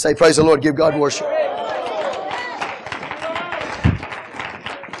difference. Say, praise the Lord. Give God worship.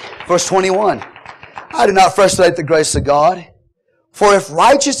 Verse 21. I do not frustrate the grace of God. For if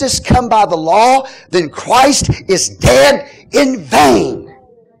righteousness come by the law, then Christ is dead in vain.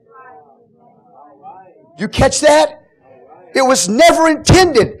 You catch that? It was never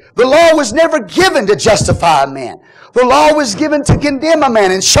intended. The law was never given to justify a man. The law was given to condemn a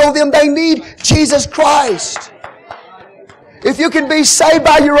man and show them they need Jesus Christ. If you can be saved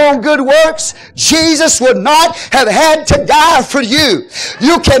by your own good works, Jesus would not have had to die for you.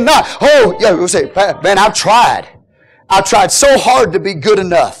 You cannot. Oh, yeah, you'll say, man, I've tried. I've tried so hard to be good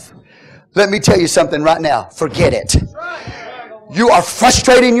enough. Let me tell you something right now. Forget it. You are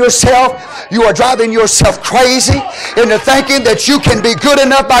frustrating yourself. You are driving yourself crazy into thinking that you can be good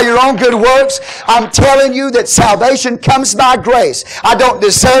enough by your own good works. I'm telling you that salvation comes by grace. I don't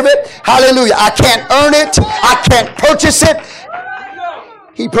deserve it. Hallelujah. I can't earn it. I can't purchase it.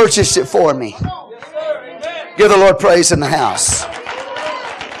 He purchased it for me. Give the Lord praise in the house.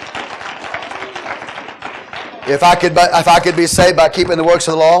 If I could be saved by keeping the works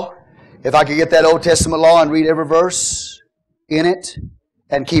of the law, if I could get that Old Testament law and read every verse in it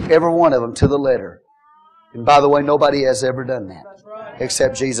and keep every one of them to the letter. And by the way, nobody has ever done that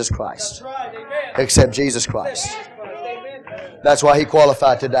except Jesus Christ. Except Jesus Christ. That's why He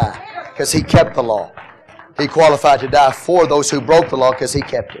qualified to die, because He kept the law. He qualified to die for those who broke the law because He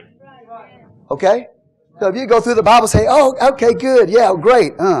kept it. Okay? So if you go through the Bible and say, oh, okay, good, yeah,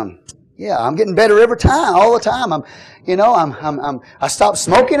 great. Yeah, I'm getting better every time, all the time. I stopped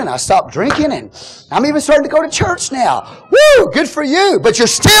smoking and I stopped drinking and I'm even starting to go to church now. Woo, good for you, but you're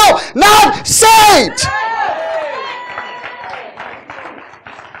still not saved.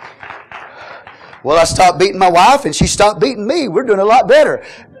 Well, I stopped beating my wife and she stopped beating me. We're doing a lot better.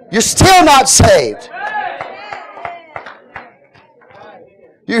 You're still not saved.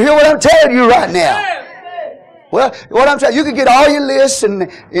 You hear what I'm telling you right now? Well, what I'm saying, you can get all your lists and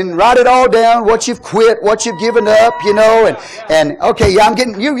write it all down, what you've quit, what you've given up, and okay, yeah,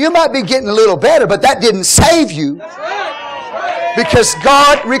 you might be getting a little better, but that didn't save you. Because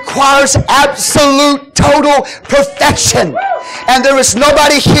God requires absolute, total perfection. And there is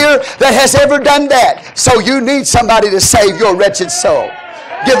nobody here that has ever done that. So you need somebody to save your wretched soul.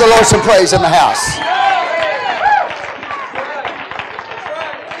 Give the Lord some praise in the house.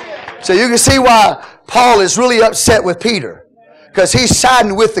 So you can see why Paul is really upset with Peter, because he's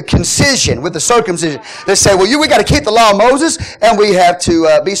siding with the concision, with the circumcision. They say, well, we got to keep the law of Moses and we have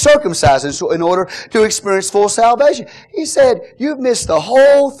to be circumcised in order to experience full salvation. He said, you've missed the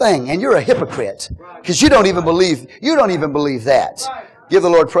whole thing and you're a hypocrite because you don't even believe that. Give the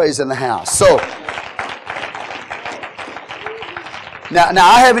Lord praise in the house. So, Now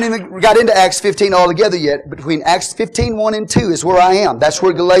I haven't even got into Acts 15 altogether yet. Between Acts 15, 1 and 2 is where I am. That's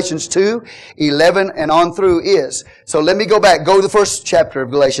where Galatians 2, 11 and on through is. So let me go back. Go to the first chapter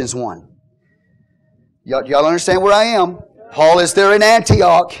of Galatians 1. Y'all understand where I am? Paul is there in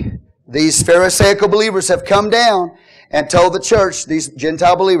Antioch. These Pharisaical believers have come down and told the church, these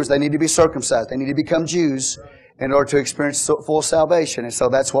Gentile believers, they need to be circumcised. They need to become Jews in order to experience full salvation. And so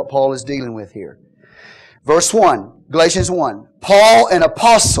that's what Paul is dealing with here. Verse 1, Galatians 1. Paul, an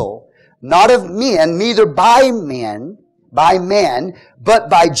apostle, not of men, neither by men, but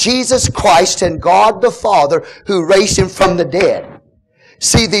by Jesus Christ and God the Father, who raised Him from the dead.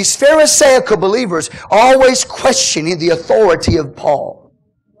 See, these Pharisaical believers always questioning the authority of Paul.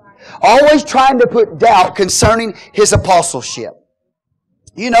 Always trying to put doubt concerning his apostleship.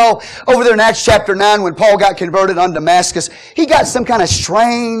 Over there in Acts chapter 9, when Paul got converted on Damascus, he got some kind of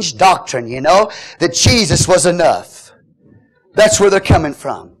strange doctrine, that Jesus was enough. That's where they're coming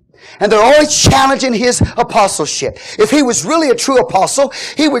from. And they're always challenging his apostleship. If he was really a true apostle,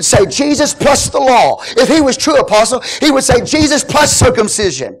 he would say Jesus plus the law. If he was true apostle, he would say Jesus plus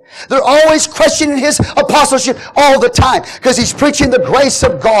circumcision. They're always questioning his apostleship all the time because he's preaching the grace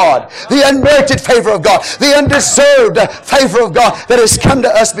of God, the unmerited favor of God, the undeserved favor of God that has come to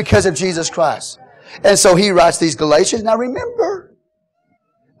us because of Jesus Christ. And so he writes these Galatians. Now remember,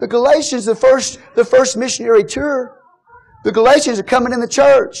 the Galatians, the first missionary tour, the Galatians are coming in the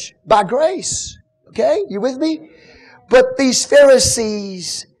church by grace. Okay? You with me? But these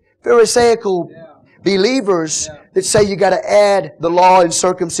Pharisaical believers that say you got to add the law and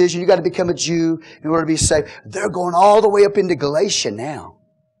circumcision, you got to become a Jew in order to be saved, they're going all the way up into Galatia now.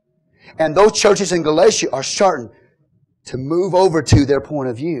 And those churches in Galatia are starting to move over to their point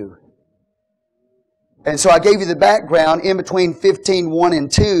of view. And so I gave you the background in between 15:1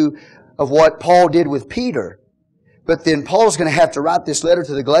 and 2 of what Paul did with Peter. But then Paul's going to have to write this letter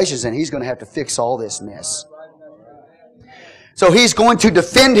to the Galatians, and he's going to have to fix all this mess. So he's going to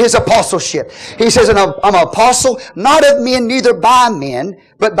defend his apostleship. He says, I'm an apostle, not of men, neither by men,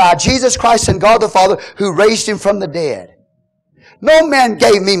 but by Jesus Christ and God the Father, who raised Him from the dead. No man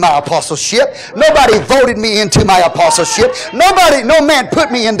gave me my apostleship. Nobody voted me into my apostleship. No man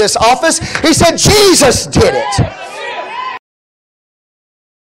put me in this office. He said, Jesus did it.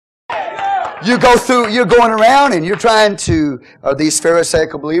 You go through, you're going around and you're trying to, are these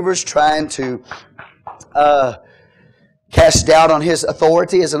Pharisaical believers trying to cast doubt on his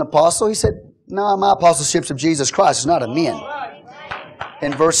authority as an apostle? He said, no, my apostleship's of Jesus Christ. It's not of men.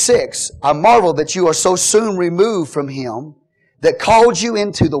 In verse 6, I marvel that you are so soon removed from Him that called you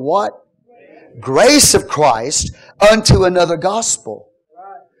into the what? Grace of Christ unto another gospel,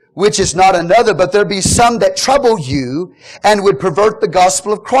 which is not another, but there be some that trouble you and would pervert the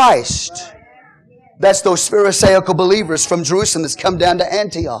gospel of Christ. That's those Pharisaical believers from Jerusalem that's come down to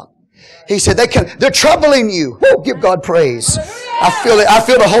Antioch. He said, they're troubling you. Woo, give God praise. I feel it. I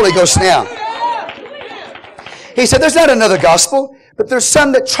feel the Holy Ghost now. He said, there's not another gospel, but there's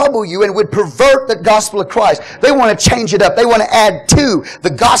some that trouble you and would pervert the gospel of Christ. They want to change it up. They want to add to the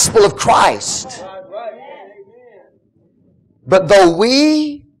gospel of Christ. But though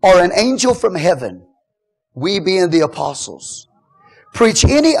we are an angel from heaven, we being the apostles, preach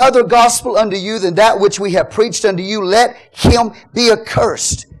any other gospel unto you than that which we have preached unto you, let him be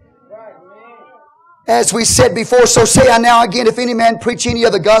accursed. As we said before, so say I now again, if any man preach any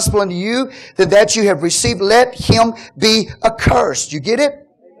other gospel unto you than that you have received, let him be accursed. You get it?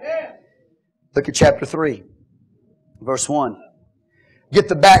 Amen. Look at chapter 3, verse 1. Get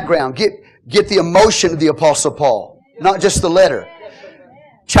the background. Get the emotion of the Apostle Paul, not just the letter.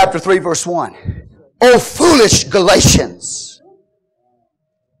 Chapter 3, verse 1. O foolish Galatians.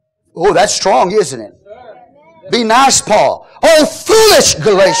 Oh, that's strong, isn't it? Be nice, Paul. Oh, foolish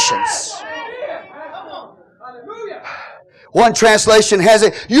Galatians. One translation has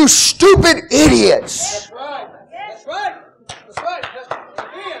it, you stupid idiots. That's right. That's right. That's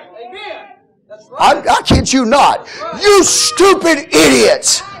right. Amen. That's right. I kid you not. You stupid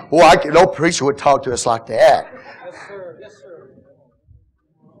idiots. Well, no preacher would talk to us like that. Yes, sir. Yes, sir.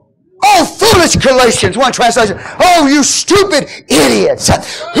 Oh, foolish Galatians. One translation. Oh, you stupid idiots.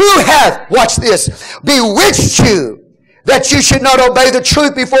 Who hath, watch this, bewitched you, that you should not obey the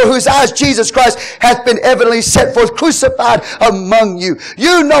truth, before whose eyes Jesus Christ hath been evidently set forth crucified among you.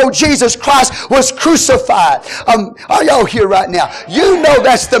 You know Jesus Christ was crucified. Are y'all here right now? You know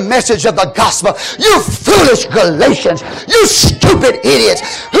that's the message of the gospel. You foolish Galatians. You stupid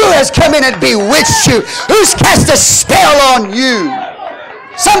idiots. Who has come in and bewitched you? Who's cast a spell on you?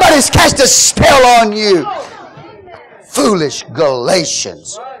 Somebody's cast a spell on you. Foolish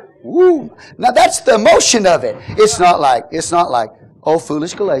Galatians. Woo. Now that's the emotion of it. It's not like, oh,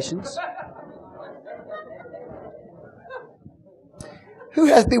 foolish Galatians. Who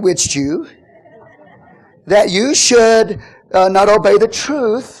hath bewitched you that you should not obey the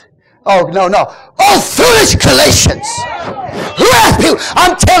truth? Oh, no. Oh, foolish Galatians. Who hath bewitched?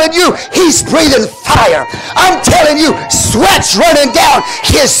 I'm telling you, he's breathing fire. I'm telling you, sweat's running down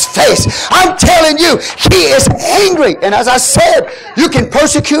his face. I'm telling you, he is angry. And as I said, you can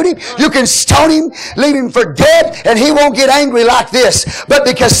persecute him, you can stone him, leave him for dead, and he won't get angry like this. But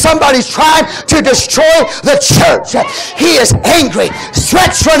because somebody's trying to destroy the church, he is angry.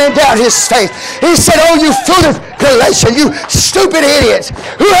 Sweat's running down his face. He said, oh, you foolish Galatians, you stupid idiots.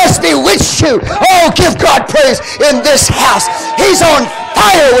 Who has bewitched you? Oh, give God praise in this house. He's on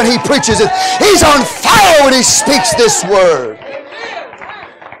fire when he preaches it. He's on fire when he speaks this word.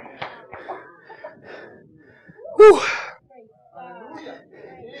 Whew.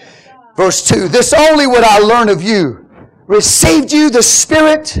 Verse 2, this only would I learn of you. Received you the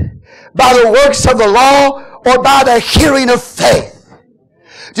Spirit by the works of the law or by the hearing of faith?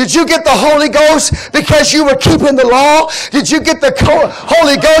 Did you get the Holy Ghost because you were keeping the law? Did you get the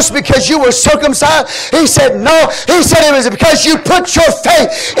Holy Ghost because you were circumcised? He said no. He said it was because you put your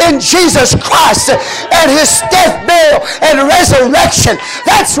faith in Jesus Christ and His death, burial, and resurrection.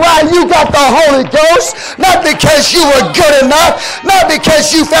 That's why you got the Holy Ghost. Not because you were good enough. Not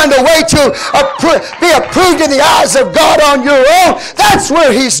because you found a way to be approved in the eyes of God on your own. That's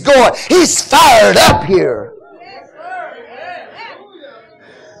where He's going. He's fired up here.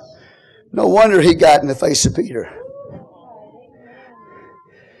 No wonder he got in the face of Peter.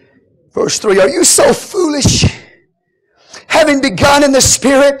 Verse 3, are you so foolish? Having begun in the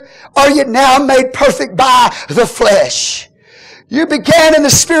Spirit, are you now made perfect by the flesh? You began in the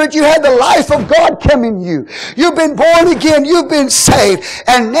Spirit. You had the life of God come in you. You've been born again. You've been saved.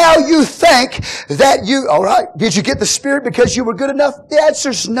 And now you think that all right, did you get the Spirit because you were good enough? The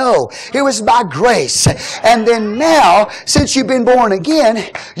answer's no. It was by grace. And then now, since you've been born again,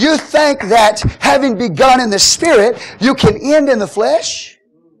 you think that having begun in the Spirit, you can end in the flesh?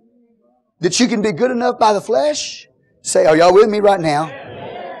 That you can be good enough by the flesh? Say, are y'all with me right now?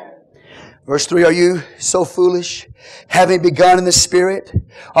 Verse 3, are you so foolish? Having begun in the Spirit,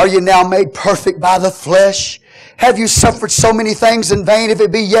 are you now made perfect by the flesh? Have you suffered so many things in vain, if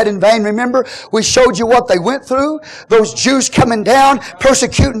it be yet in vain? Remember, we showed you what they went through. Those Jews coming down,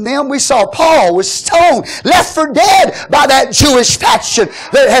 persecuting them. We saw Paul was stoned, left for dead by that Jewish faction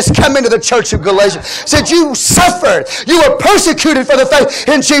that has come into the church of Galatia. Said you suffered. You were persecuted for the faith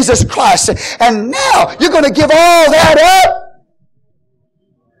in Jesus Christ. And now you're going to give all that up?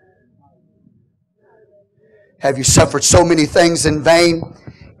 Have you suffered so many things in vain,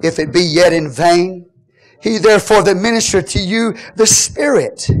 if it be yet in vain? He therefore that ministereth to you the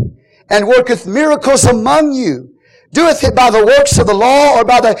Spirit, and worketh miracles among you, doeth it by the works of the law, or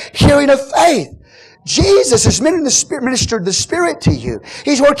by the hearing of faith. Jesus has ministered the Spirit to you.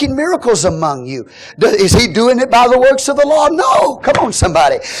 He's working miracles among you. Is He doing it by the works of the law? No. Come on,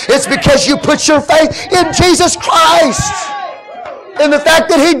 somebody. It's because you put your faith in Jesus Christ. And the fact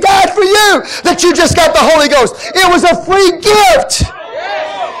that He died for you, that you just got the Holy Ghost. It was a free gift.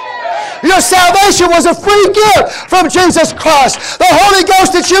 Your salvation was a free gift from Jesus Christ. The Holy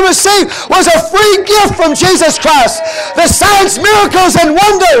Ghost that you received was a free gift from Jesus Christ. The signs, miracles, and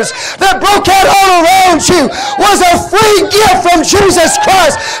wonders that broke out all around you was a free gift from Jesus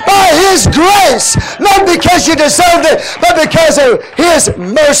Christ by His grace. Not because you deserved it, but because of His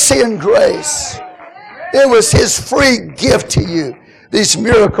mercy and grace. It was His free gift to you. These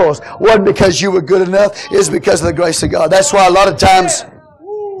miracles wasn't because you were good enough. It's because of the grace of God. That's why a lot of times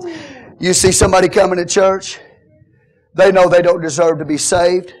you see somebody coming to church. They know they don't deserve to be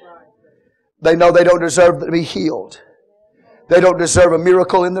saved. They know they don't deserve to be healed. They don't deserve a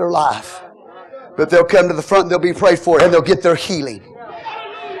miracle in their life. But they'll come to the front and they'll be prayed for and they'll get their healing.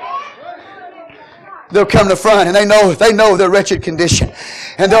 They'll come to the front and they know their wretched condition.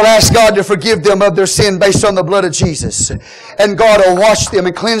 And they'll ask God to forgive them of their sin based on the blood of Jesus. And God will wash them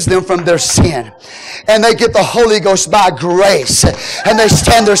and cleanse them from their sin. And they get the Holy Ghost by grace. And they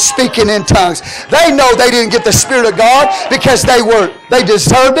stand there speaking in tongues. They know they didn't get the Spirit of God because they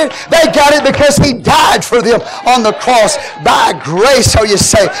deserved it. They got it because He died for them on the cross by grace, so you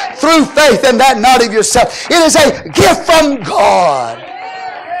say, through faith, and that not of yourself. It is a gift from God.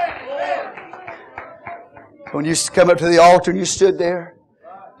 When you come up to the altar and you stood there,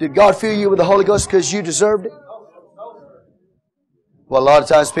 did God fill you with the Holy Ghost because you deserved it? Well, a lot of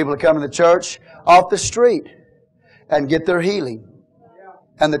times people come to the church off the street and get their healing.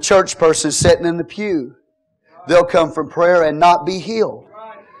 And the church person sitting in the pew, they'll come from prayer and not be healed.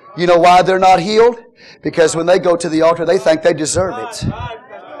 You know why they're not healed? Because when they go to the altar, they think they deserve it.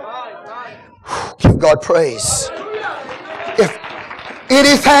 Give God praise. If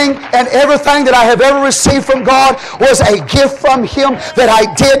anything and everything that I have ever received from God was a gift from Him that I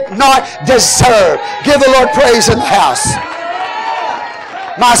did not deserve. Give the Lord praise in the house.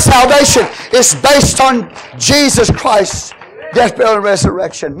 My salvation is based on Jesus Christ's death, burial, and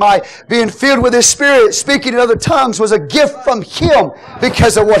resurrection. My being filled with His Spirit, speaking in other tongues, was a gift from Him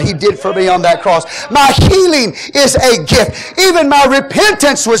because of what He did for me on that cross. My healing is a gift. Even my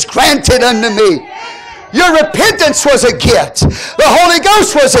repentance was granted unto me. Your repentance was a gift. The Holy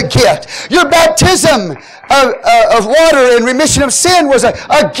Ghost was a gift. Your baptism of water and remission of sin was a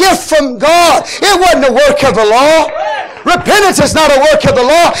gift from God. It wasn't a work of the law. Repentance is not a work of the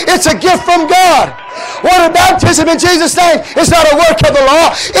law. It's a gift from God. Water baptism in Jesus' name is not a work of the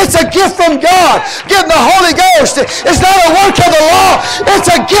law. It's a gift from God. Getting the Holy Ghost is not a work of the law.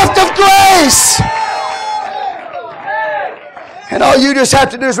 It's a gift of grace. And all you just have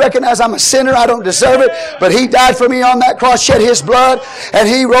to do is recognize I'm a sinner. I don't deserve it. But He died for me on that cross, shed His blood, and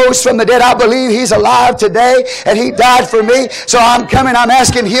He rose from the dead. I believe He's alive today, and He died for me. So I'm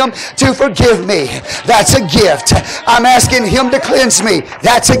asking Him to forgive me. That's a gift. I'm asking Him to cleanse me.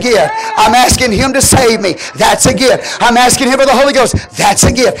 That's a gift. I'm asking Him to save me. That's a gift. I'm asking Him for the Holy Ghost. That's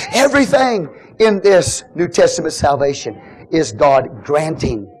a gift. Everything in this New Testament salvation is God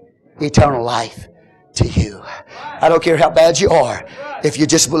granting eternal life to you. I don't care how bad you are, if you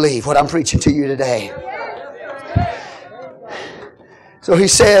just believe what I'm preaching to you today. So He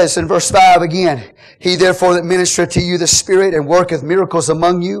says in verse 5 again, He therefore that ministereth to you the Spirit and worketh miracles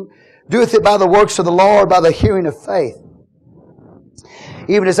among you, doeth it by the works of the law or by the hearing of faith.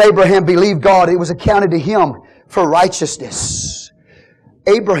 Even as Abraham believed God, it was accounted to him for righteousness.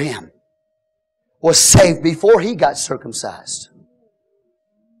 Abraham was saved before he got circumcised.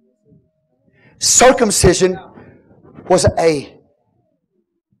 Circumcision was a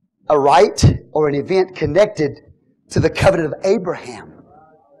rite or an event connected to the covenant of Abraham.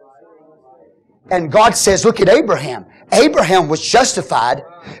 And God says, look at Abraham. Abraham was justified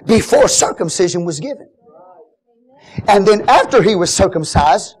before circumcision was given. And then after he was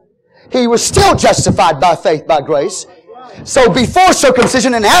circumcised, he was still justified by faith, by grace. So before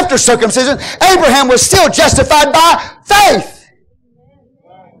circumcision and after circumcision, Abraham was still justified by faith.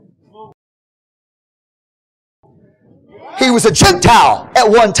 He was a Gentile at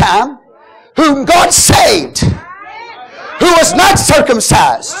one time, whom God saved, who was not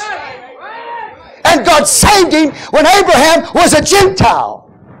circumcised. And God saved him when Abraham was a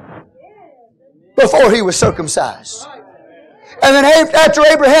Gentile, before he was circumcised. And then after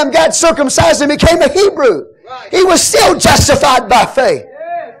Abraham got circumcised and became a Hebrew, he was still justified by faith.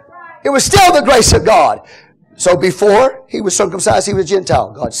 It was still the grace of God. So before he was circumcised, he was a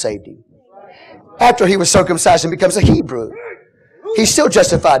Gentile. God saved him. After he was circumcised and becomes a Hebrew, he's still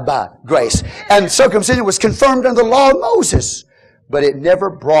justified by grace. And circumcision was confirmed under the law of Moses, but it never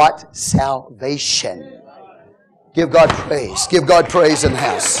brought salvation. Give God praise. Give God praise in the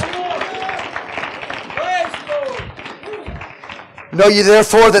house. Know ye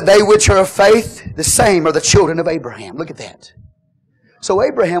therefore that they which are of faith, the same are the children of Abraham. Look at that. So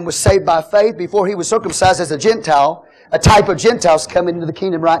Abraham was saved by faith before he was circumcised as a Gentile, a type of Gentiles coming into the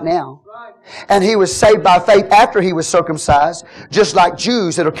kingdom right now. And he was saved by faith after he was circumcised, just like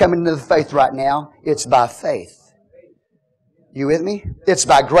Jews that are coming into the faith right now. It's by faith. You with me? It's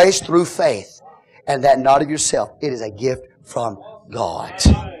by grace through faith. And that not of yourself. It is a gift from God.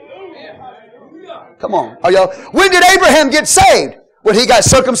 Come on. Are y'all? When did Abraham get saved? When he got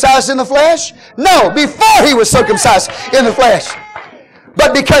circumcised in the flesh? No, before he was circumcised in the flesh.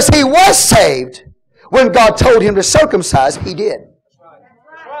 But because he was saved, when God told him to circumcise, he did.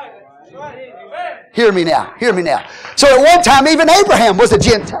 Hear me now. Hear me now. So at one time, even Abraham was a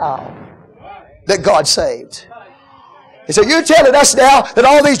Gentile that God saved. And so you're telling us now that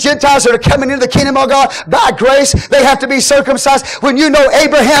all these Gentiles that are coming into the kingdom of God, by grace, they have to be circumcised. When you know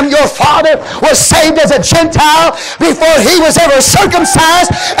Abraham, your father, was saved as a Gentile before he was ever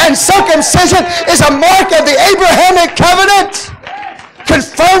circumcised. And circumcision is a mark of the Abrahamic covenant,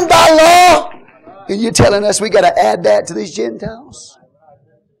 confirmed by law. And you're telling us we got to add that to these Gentiles?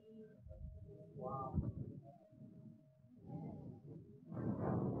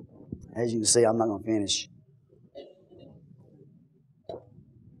 As you can see, I'm not going to finish.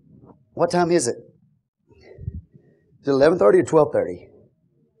 What time is it? Is it 11:30 or 12:30?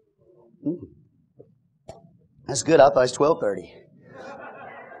 That's good. I thought it was 12:30.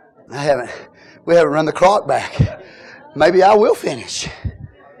 We haven't run the clock back. Maybe I will finish.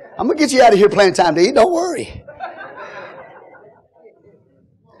 I'm going to get you out of here plenty of time to eat. Don't worry.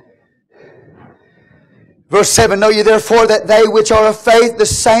 Verse 7, know ye therefore that they which are of faith, the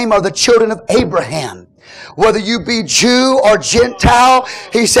same are the children of Abraham. Whether you be Jew or Gentile,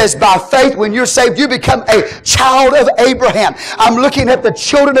 he says by faith, when you're saved, you become a child of Abraham. I'm looking at the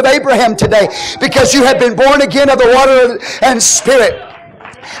children of Abraham today because you have been born again of the water and Spirit.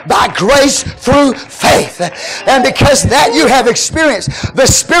 By grace through faith. And because that you have experienced the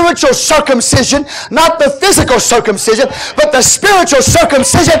spiritual circumcision, not the physical circumcision, but the spiritual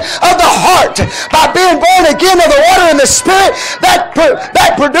circumcision of the heart. By being born again of the water and the Spirit,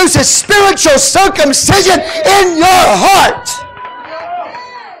 that produces spiritual circumcision in your heart.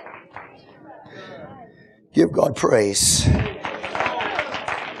 Give God praise.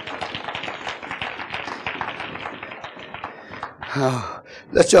 Oh.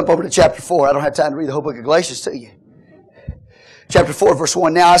 Let's jump over to chapter 4. I don't have time to read the whole book of Galatians to you. Chapter 4, verse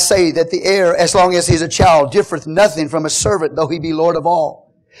 1. Now I say that the heir, as long as he is a child, differeth nothing from a servant, though he be Lord of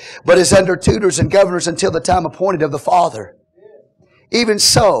all, but is under tutors and governors until the time appointed of the Father. Even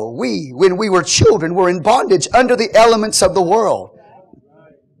so, we, when we were children, were in bondage under the elements of the world.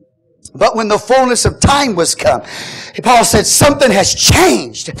 But when the fullness of time was come, Paul said, something has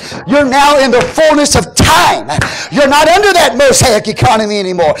changed. You're now in the fullness of time. You're not under that Mosaic economy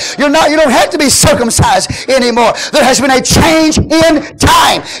anymore. You don't have to be circumcised anymore. There has been a change in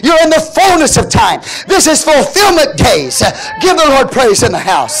time. You're in the fullness of time. This is fulfillment days. Give the Lord praise in the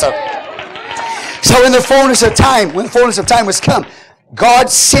house. So in the fullness of time, when the fullness of time was come, God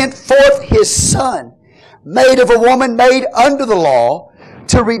sent forth His Son, made of a woman, made under the law,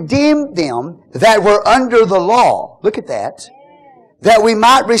 to redeem them that were under the law. Look at that. That we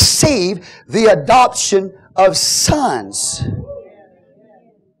might receive the adoption of sons.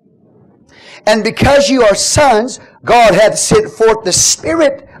 And because you are sons, God hath sent forth the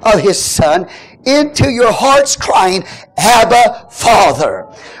Spirit of His Son into your hearts, crying, Abba, Father.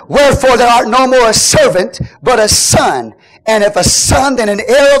 Wherefore thou art no more a servant, but a son. And if a son, then an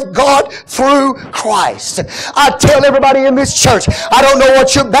heir of God through Christ. I tell everybody in this church, I don't know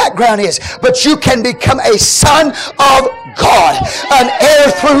what your background is, but you can become a son of God, an heir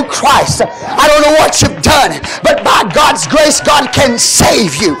through Christ. I don't know what you've done, but by God's grace, God can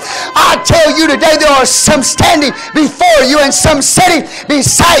save you. I tell you today, there are some standing before you and some sitting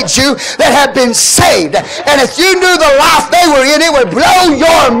beside you that have been saved. And if you knew the life they were in, it would blow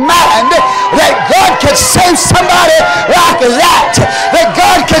your mind that God could save somebody like that. That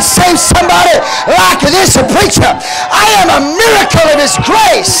God could save somebody like this preacher. I am a miracle of His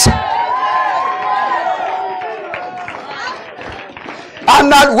grace. I'm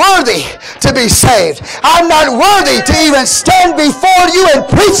not worthy to be saved. I'm not worthy to even stand before you and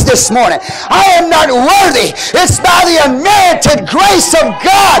preach this morning. I am not worthy. It's by the unmerited grace of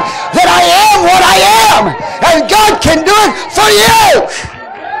God that I am what I am. And God can do it for you.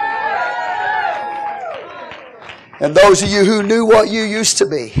 And those of you who knew what you used to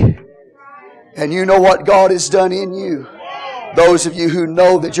be, and you know what God has done in you, those of you who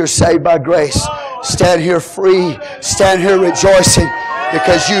know that you're saved by grace, stand here free, stand here rejoicing,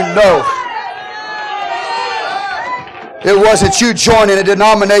 because you know it wasn't you joining a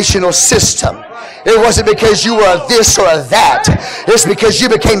denominational system. It wasn't because you were a this or a that. It's because you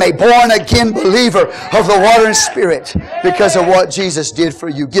became a born-again believer of the water and Spirit because of what Jesus did for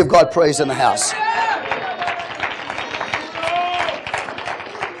you. Give God praise in the house.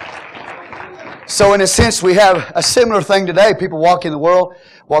 So in a sense, we have a similar thing today. People walk through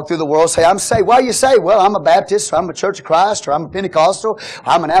the world, say, I'm saved. Why are you saved? Well, I'm a Baptist, or I'm a Church of Christ, or I'm a Pentecostal, or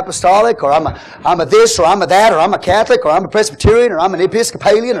I'm an Apostolic, or I'm a this, or I'm a that, or I'm a Catholic, or I'm a Presbyterian, or I'm an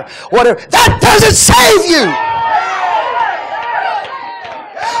Episcopalian, or whatever. That doesn't save you!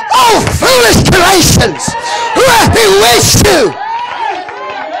 Oh, foolish Galatians! Who hath bewitched you?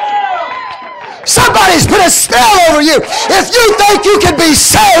 Somebody's put a spell over you. If you think you can be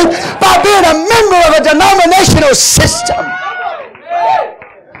saved by being a member of a denominational system,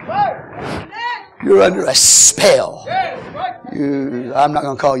 you're under a spell. I'm not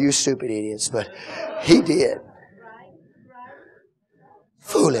going to call you stupid idiots, but he did.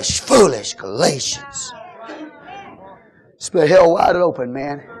 Foolish Galatians. Split hell wide open,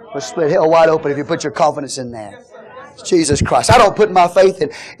 man. We'll split hell wide open if you put your confidence in that. Jesus Christ. I don't put my faith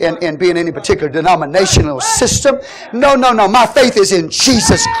in being any particular denominational system. No. My faith is in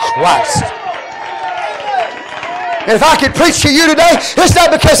Jesus Christ. And if I could preach to you today, it's not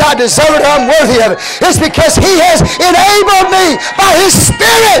because I deserve it or I'm worthy of it. It's because He has enabled me by His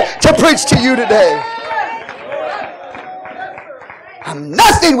Spirit to preach to you today. I'm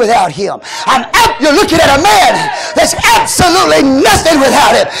nothing without Him. You're looking at a man that's absolutely nothing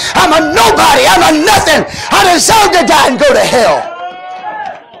without Him. I'm a nobody. I'm a nothing. I deserve to die and go to hell.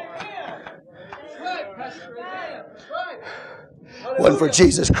 Wasn't for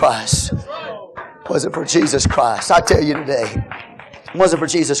Jesus Christ. Wasn't for Jesus Christ. I tell you today, it wasn't for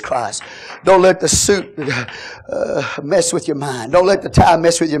Jesus Christ. Don't let the suit mess with your mind. Don't let the tie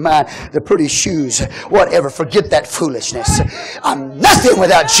mess with your mind. The pretty shoes, whatever. Forget that foolishness. I'm nothing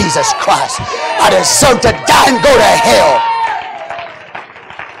without Jesus Christ. I deserve to die and go to hell.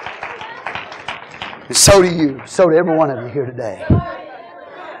 And so do you. So do every one of you here today.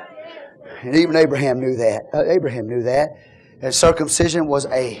 And even Abraham knew that. Abraham knew that. And circumcision was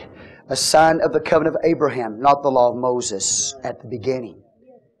a sign of the covenant of Abraham, not the law of Moses at the beginning.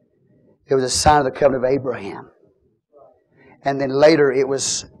 It was a sign of the covenant of Abraham. And then later it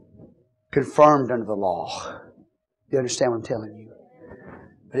was confirmed under the law. You understand what I'm telling you?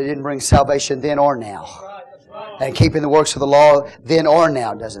 But it didn't bring salvation then or now. And keeping the works of the law then or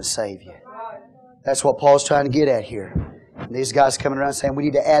now doesn't save you. That's what Paul's trying to get at here. And these guys coming around saying we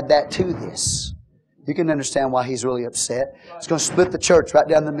need to add that to this. You can understand why he's really upset. It's going to split the church right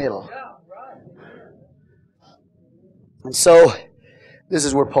down the middle. And so, this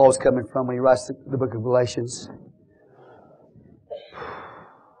is where Paul's coming from when he writes the book of Galatians.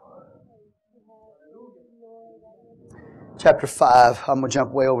 Chapter 5, I'm going to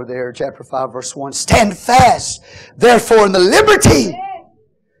jump way over there. Chapter 5, verse 1. Stand fast, therefore, in the liberty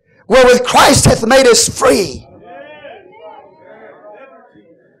wherewith Christ hath made us free.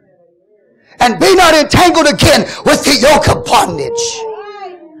 And be not entangled again with the yoke of bondage.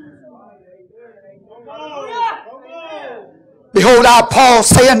 Behold, I, Paul,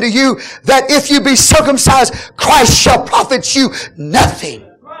 say unto you that if you be circumcised, Christ shall profit you nothing.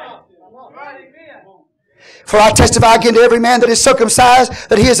 For I testify again to every man that is circumcised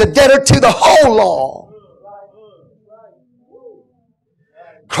that he is a debtor to the whole law.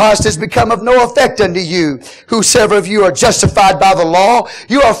 Christ has become of no effect unto you. Whosoever of you are justified by the law,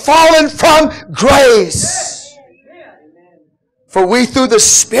 you are fallen from grace. For we through the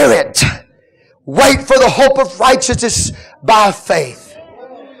Spirit wait for the hope of righteousness by faith.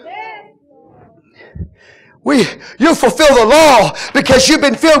 You fulfill the law because you've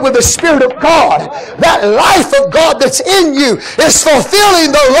been filled with the Spirit of God. That life of God that's in you is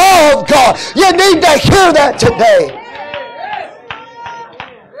fulfilling the law of God. You need to hear that today.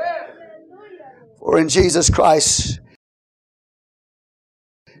 For in Jesus Christ,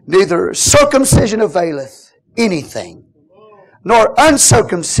 neither circumcision availeth anything, nor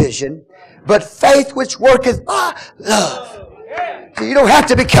uncircumcision, but faith which worketh by love. You don't have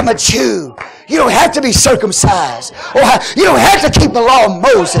to become a Jew. You don't have to be circumcised. Or you don't have to keep the law of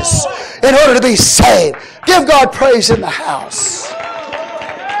Moses in order to be saved. Give God praise in the house.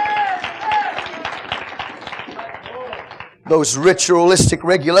 Those ritualistic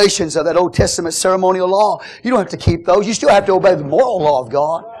regulations of that Old Testament ceremonial law, you don't have to keep those. You still have to obey the moral law of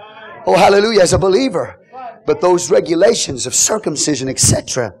God. Oh, hallelujah, as a believer. But those regulations of circumcision,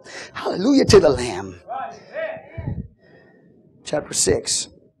 etc. Hallelujah to the Lamb. Chapter 6.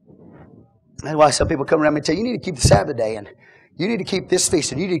 That's why some people come around me and tell you, you need to keep the Sabbath day, and you need to keep this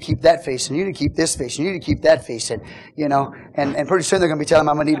feast, and you need to keep that feast, and you need to keep this feast, and you need to keep that feast, and you know, and pretty soon they're going to be telling them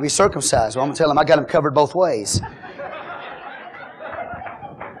I'm going to need to be circumcised. Well, I'm going to tell them I got them covered both ways.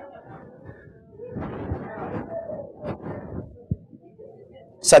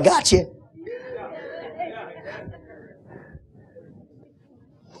 So I got you.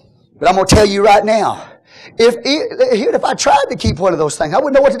 But I'm going to tell you right now, if I tried to keep one of those things, I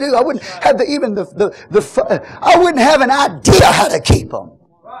wouldn't know what to do. I wouldn't have I wouldn't have an idea how to keep them.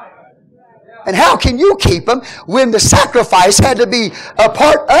 And how can you keep them when the sacrifice had to be a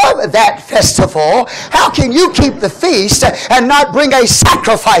part of that festival? How can you keep the feast and not bring a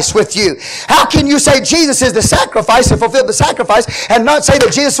sacrifice with you? How can you say Jesus is the sacrifice and fulfill the sacrifice and not say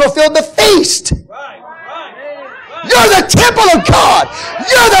that Jesus fulfilled the feast? You're the temple of God.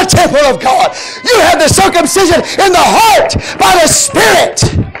 You're the temple of God. You have the circumcision in the heart by the Spirit.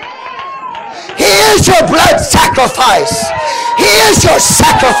 He is your blood sacrifice. He is your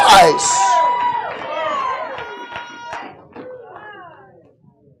sacrifice.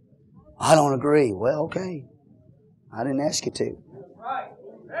 I don't agree. Well, okay. I didn't ask you to.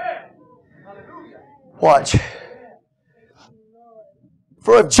 Watch.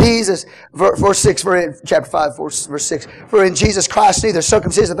 For if Jesus, verse 6, chapter 5, verse 6, for in Jesus Christ neither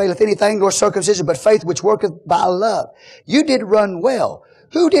circumcision availeth anything, nor circumcision, but faith which worketh by love. You did run well.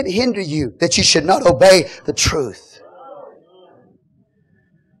 Who did hinder you that you should not obey the truth?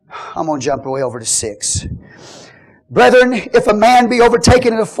 I'm going to jump away over to 6. Brethren, if a man be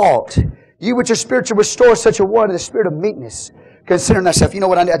overtaken in a fault, you which are spiritual restore such a one in the spirit of meekness, considering thyself. You know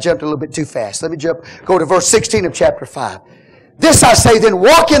what, I jumped a little bit too fast. Let me go to verse 16 of chapter 5. This I say then,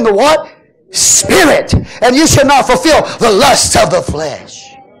 walk in the what? Spirit, and you shall not fulfill the lusts of the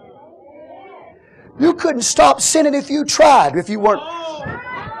flesh. You couldn't stop sinning if you tried, if you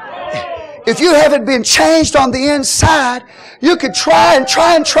haven't been changed on the inside. You could try and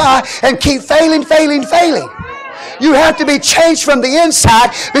keep failing. You have to be changed from the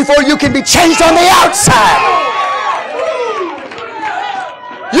inside before you can be changed on the outside.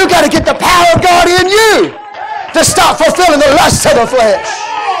 You got to get the power of God in you to stop fulfilling the lusts of the flesh.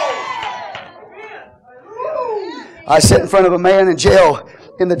 I sat in front of a man in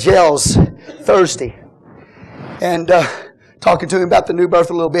the jails Thursday, and talking to him about the new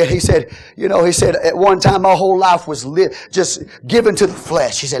birth a little bit. He said, at one time my whole life was just given to the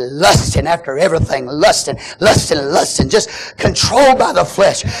flesh. He said, lusting after everything, lusting, just controlled by the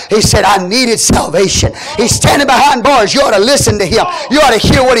flesh. He said, I needed salvation. He's standing behind bars. You ought to listen to him. You ought to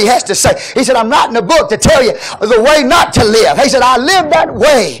hear what he has to say. He said, I'm not in a book to tell you the way not to live. He said, I live that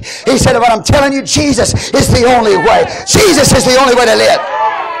way. He said, but I'm telling you, Jesus is the only way. Jesus is the only way to live.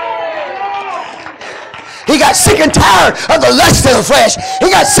 He got sick and tired of the lust of the flesh. He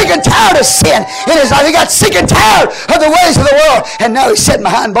got sick and tired of sin in his life. He got sick and tired of the ways of the world. And now he's sitting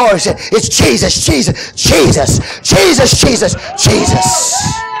behind bars and said, it's Jesus.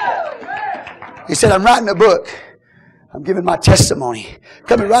 He said, I'm writing a book. I'm giving my testimony.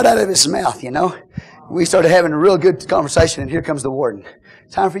 Coming right out of his mouth, you know. We started having a real good conversation, and here comes the warden.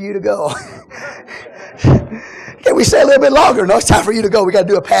 Time for you to go. Can we stay a little bit longer? No, it's time for you to go. We got to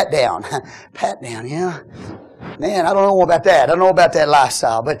do a pat down. Pat down, yeah. Man, I don't know about that. I don't know about that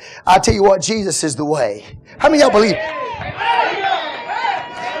lifestyle. But I'll tell you what, Jesus is the way. How many of y'all believe?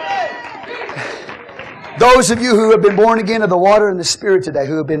 Those of you who have been born again of the water and the Spirit today,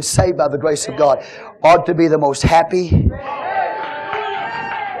 who have been saved by the grace of God, ought to be the most happy,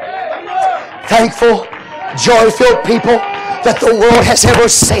 thankful, joy-filled people that the world has ever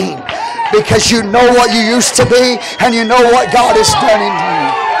seen. Because you know what you used to be and you know what God has done in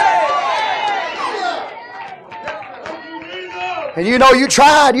you. And you know you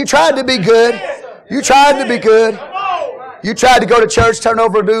tried to be good. You tried to be good. You tried to go to church, turn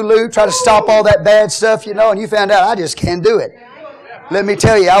over a new leaf, try to stop all that bad stuff, you know, and you found out, I just can't do it. Let me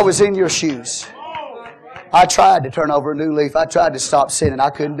tell you, I was in your shoes. I tried to turn over a new leaf. I tried to stop sinning. I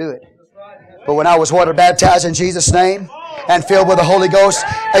couldn't do it. But when I was water baptized in Jesus' name and filled with the Holy Ghost,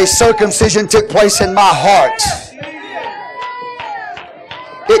 a circumcision took place in my heart.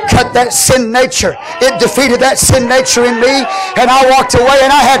 It cut that sin nature. It defeated that sin nature in me, and I walked away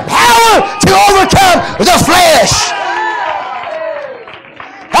and I had power to overcome the flesh.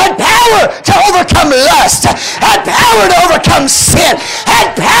 Had power to overcome lust. Had power to overcome sin.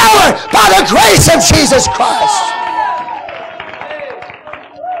 Had power by the grace of Jesus Christ.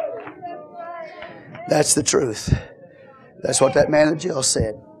 That's the truth. That's what that man in the jail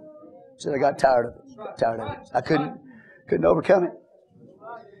said. He said, I got tired of it. Tired of it. I couldn't overcome it.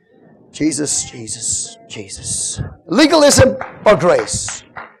 Jesus, Jesus, Jesus. Legalism or grace?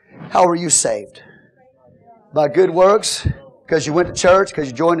 How were you saved? By good works? Because you went to church? Because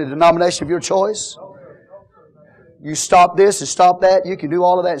you joined a denomination of your choice? You stop this and stop that. You can do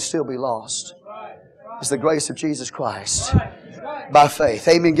all of that and still be lost. It's the grace of Jesus Christ. By faith.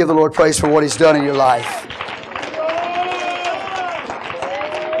 Amen. Give the Lord praise for what He's done in your life.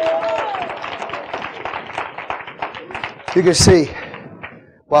 You can see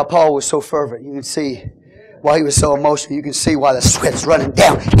why Paul was so fervent. You can see why he was so emotional. You can see why the sweat's running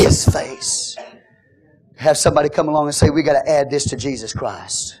down his face. Have somebody come along and say, we got to add this to Jesus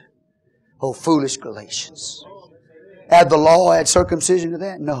Christ. Oh, foolish Galatians. Add the law, add circumcision to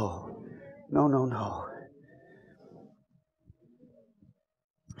that? No. No, no, no.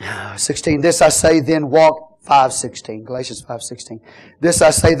 16, this I say then walk, 5:16, Galatians 5:16. This I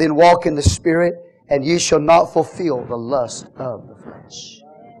say then walk in the Spirit, and ye shall not fulfill the lust of the flesh.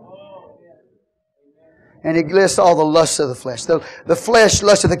 And he lists all the lusts of the flesh. The flesh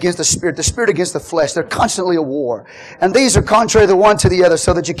lusteth against the Spirit against the flesh. They're constantly at war. And these are contrary the one to the other,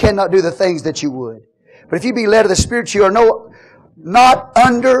 so that you cannot do the things that you would. But if you be led of the Spirit, you are not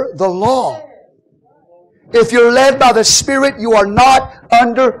under the law. If you're led by the Spirit, you are not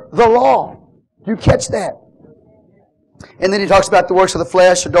under the law. Do you catch that? And then he talks about the works of the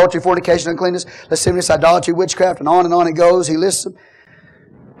flesh, adultery, fornication, uncleanness, lasciviousness, idolatry, witchcraft, and on it goes. He lists them.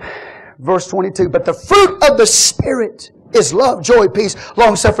 Verse 22, but the fruit of the Spirit is love, joy, peace,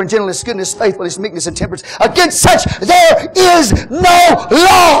 long-suffering, gentleness, goodness, faithfulness, meekness, and temperance. Against such there is no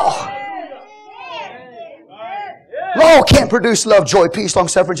law. Law can't produce love, joy, peace,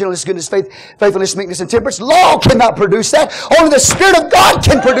 long-suffering, gentleness, goodness, faithfulness, meekness, and temperance. Law cannot produce that. Only the Spirit of God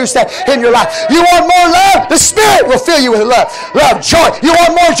can produce that in your life. You want more love? The Spirit will fill you with love. Love, joy. You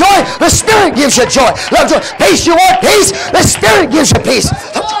want more joy? The Spirit gives you joy. Love, joy. Peace. You want peace? The Spirit gives you peace.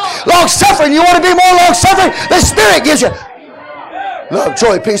 Long-suffering. You want to be more long-suffering? The Spirit gives you love,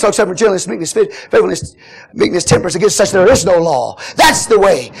 joy, peace, long-suffering, gentleness, meekness, faithfulness, meekness, temperance. Against such there is no law. That's the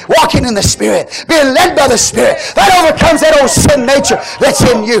way. Walking in the Spirit. Being led by the Spirit. That overcomes that old sin nature that's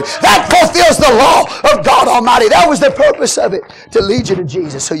in you. That fulfills the law of God Almighty. That was the purpose of it. To lead you to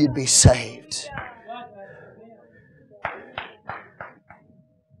Jesus so you'd be saved.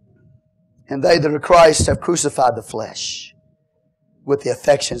 And they that are Christ have crucified the flesh with the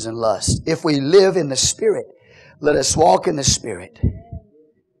affections and lust. If we live in the Spirit, let us walk in the Spirit.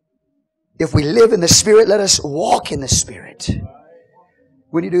 If we live in the Spirit, let us walk in the Spirit.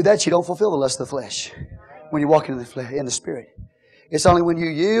 When you do that, you don't fulfill the lust of the flesh. When you walk in the Spirit. It's only when you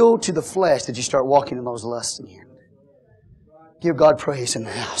yield to the flesh that you start walking in those lusts again. Give God praise in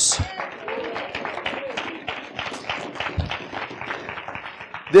the house.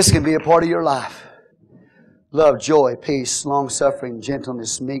 This can be a part of your life. Love, joy, peace, long-suffering,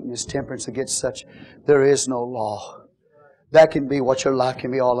 gentleness, meekness, temperance. Against such there is no law. That can be what your life can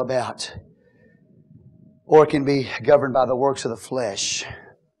be all about. Or it can be governed by the works of the flesh.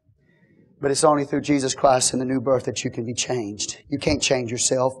 But it's only through Jesus Christ and the new birth that you can be changed. You can't change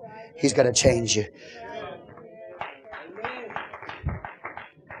yourself. He's got to change you.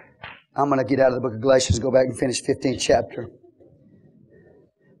 I'm going to get out of the book of Galatians, go back and finish 15th chapter.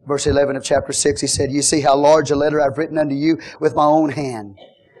 Verse 11 of chapter 6, he said, you see how large a letter I've written unto you with my own hand.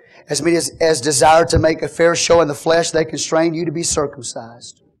 As many as desire to make a fair show in the flesh, they constrain you to be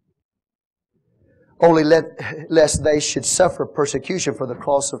circumcised. Only lest they should suffer persecution for the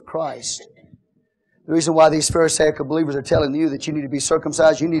cross of Christ. The reason why these Pharisaical believers are telling you that you need to be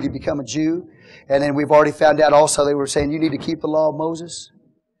circumcised, you need to become a Jew, and then we've already found out also they were saying you need to keep the law of Moses,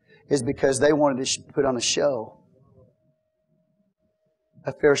 is because they wanted to put on a show.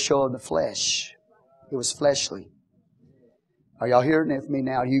 A fair show of the flesh. It was fleshly. Are y'all hearing it with me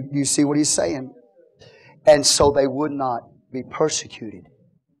now? You see what he's saying? And so they would not be persecuted.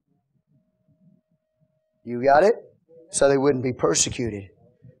 You got it? So they wouldn't be persecuted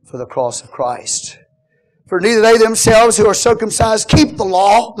for the cross of Christ. For neither they themselves who are circumcised keep the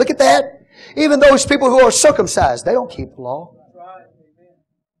law. Look at that. Even those people who are circumcised, they don't keep the law.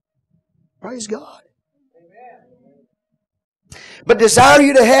 Praise God. But desire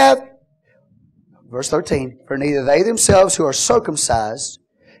you to have, verse 13, for neither they themselves who are circumcised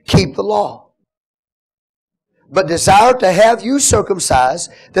keep the law, but desire to have you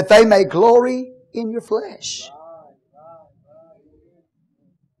circumcised, that they may glory in your flesh.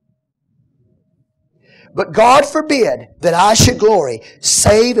 But God forbid that I should glory,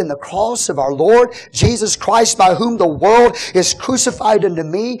 save in the cross of our Lord Jesus Christ, by whom the world is crucified unto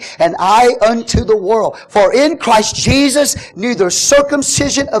me, and I unto the world. For in Christ Jesus neither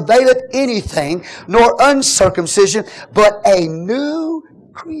circumcision availeth anything, nor uncircumcision, but a new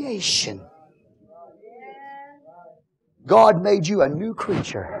creation. God made you a new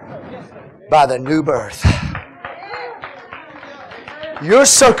creature by the new birth. Your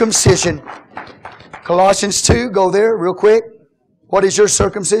circumcision, Colossians 2, go there real quick. What is your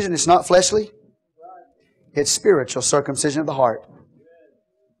circumcision? It's not fleshly. It's spiritual circumcision of the heart.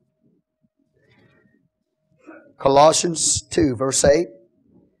 Colossians 2, verse 8.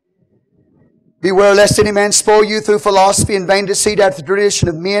 Beware lest any man spoil you through philosophy and vain deceit, after the tradition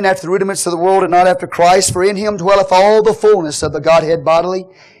of men, after the rudiments of the world, and not after Christ. For in Him dwelleth all the fullness of the Godhead bodily,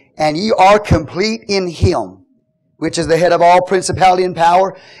 and ye are complete in Him, which is the head of all principality and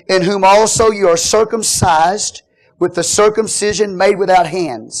power, in whom also you are circumcised with the circumcision made without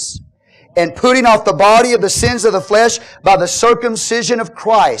hands, and putting off the body of the sins of the flesh by the circumcision of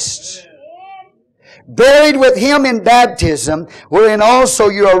Christ, buried with Him in baptism, wherein also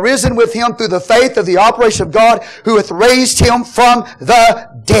you are risen with Him through the faith of the operation of God, who hath raised Him from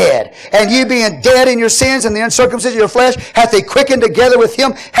the dead. And ye being dead in your sins and the uncircumcision of your flesh, hath He quickened together with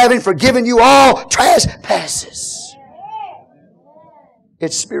Him, having forgiven you all trespasses.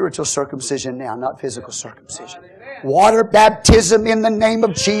 It's spiritual circumcision now, not physical circumcision. Water baptism in the name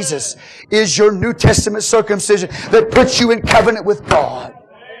of Jesus is your New Testament circumcision that puts you in covenant with God.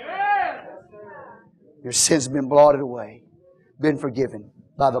 Your sins have been blotted away, been forgiven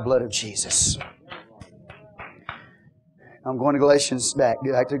by the blood of Jesus. I'm going to Galatians, back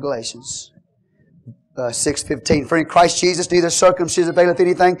to Galatians 6:15. For in Christ Jesus neither circumcision availeth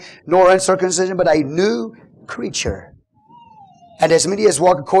anything, nor uncircumcision, but a new creature. And as many as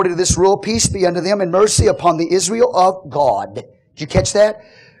walk according to this rule, peace be unto them and mercy upon the Israel of God. Did you catch that?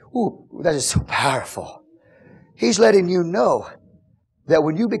 Ooh, that is so powerful. He's letting you know that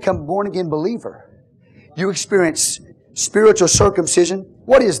when you become a born-again believer, you experience spiritual circumcision.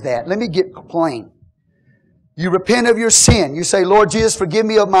 What is that? Let me get plain. You repent of your sin. You say, Lord Jesus, forgive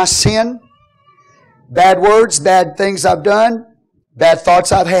me of my sin. Bad words, bad things I've done, bad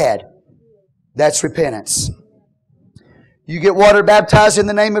thoughts I've had. That's repentance. You get water baptized in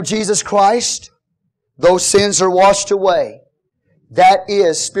the name of Jesus Christ. Those sins are washed away. That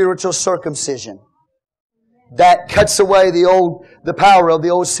is spiritual circumcision. That cuts away the power of the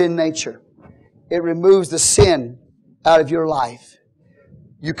old sin nature. It removes the sin out of your life.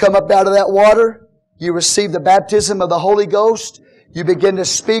 You come up out of that water. You receive the baptism of the Holy Ghost. You begin to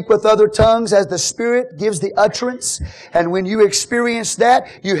speak with other tongues as the Spirit gives the utterance. And when you experience that,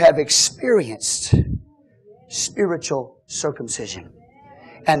 you have experienced spiritual circumcision.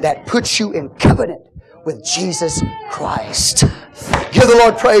 And that puts you in covenant with Jesus Christ. Give the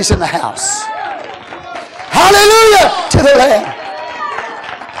Lord praise in the house. Hallelujah to the Lamb.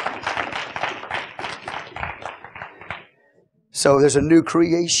 So there's a new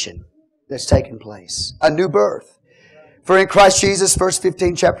creation that's taken place. A new birth. For in Christ Jesus, verse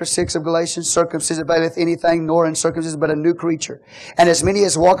 15, chapter 6 of Galatians, circumcision availeth anything, nor uncircumcision, but a new creature. And as many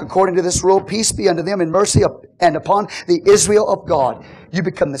as walk according to this rule, peace be unto them and mercy and upon the Israel of God. You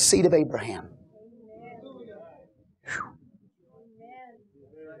become the seed of Abraham. Whew.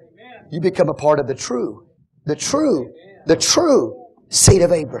 You become a part of the true seed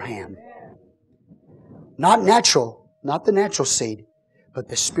of Abraham. Not natural, not the natural seed, but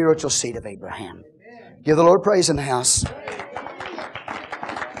the spiritual seed of Abraham. Give the Lord praise in the house.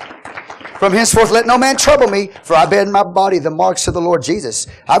 From henceforth let no man trouble me, for I bear in my body the marks of the Lord Jesus.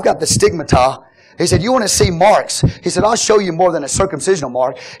 I've got the stigmata He said, you want to see marks? He said, I'll show you more than a circumcisional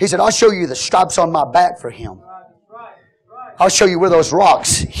mark. He said, I'll show you the stripes on my back for him. I'll show you where those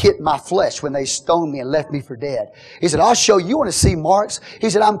rocks hit my flesh when they stoned me and left me for dead. He said, I'll show you. You want to see marks? He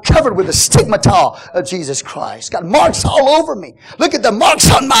said, I'm covered with the stigmata of Jesus Christ. Got marks all over me. Look at the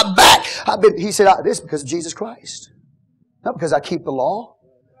marks on my back. He said, this is because of Jesus Christ. Not because I keep the law.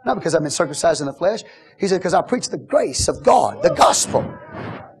 Not because I've been circumcised in the flesh. He said, because I preach the grace of God, the gospel.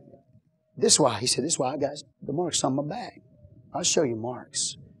 This is why. He said, this is why I got the marks on my back. I'll show you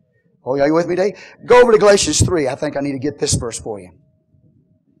marks. Oh, are you with me today? Go over to Galatians 3. I think I need to get this verse for you.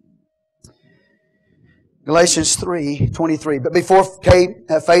 Galatians 3:23. But before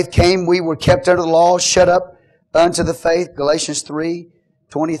faith came, we were kept under the law, shut up unto the faith. Galatians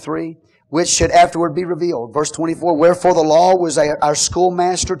 3:23. Which should afterward be revealed. Verse 24. Wherefore the law was our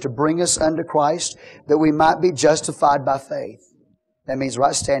schoolmaster to bring us unto Christ, that we might be justified by faith. That means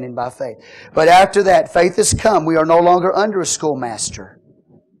right standing by faith. But after that, faith has come. We are no longer under a schoolmaster.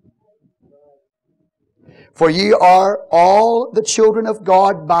 For ye are all the children of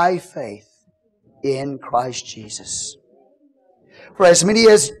God by faith in Christ Jesus. For as many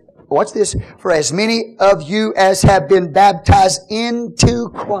as, watch this, for as many of you as have been baptized into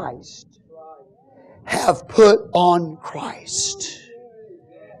Christ have put on Christ.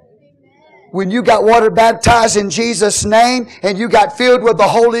 When you got water baptized in Jesus' name and you got filled with the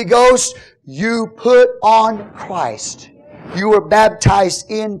Holy Ghost, you put on Christ. You were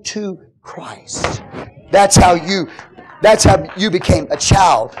baptized into Christ. That's how you became a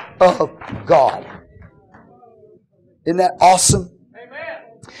child of God. Isn't that awesome?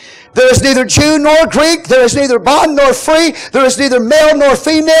 There is neither Jew nor Greek. There is neither bond nor free. There is neither male nor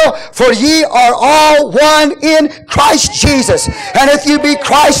female. For ye are all one in Christ Jesus. And if you be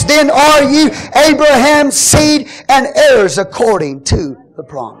Christ, then are ye Abraham's seed and heirs according to the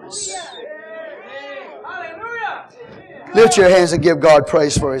promise. Lift your hands and give God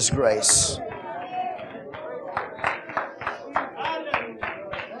praise for His grace.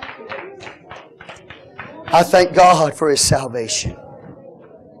 I thank God for His salvation.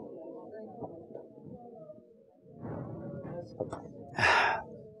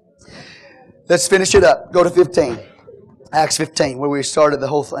 Let's finish it up. Go to 15. Acts 15, where we started the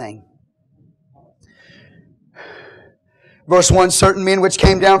whole thing. Verse 1, certain men which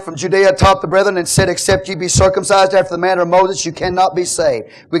came down from Judea taught the brethren and said, except ye be circumcised after the manner of Moses, you cannot be saved.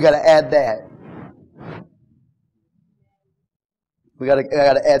 We got to add that. We got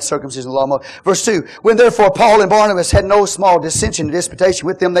to add circumcision to the law of Moses. Verse 2, when therefore Paul and Barnabas had no small dissension and disputation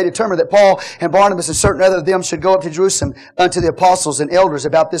with them, they determined that Paul and Barnabas and certain other of them should go up to Jerusalem unto the apostles and elders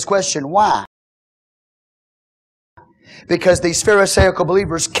about this question. Why? Because these Pharisaical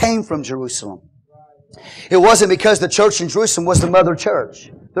believers came from Jerusalem. It wasn't because the church in Jerusalem was the mother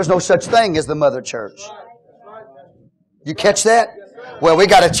church. There's no such thing as the mother church. You catch that? Well, we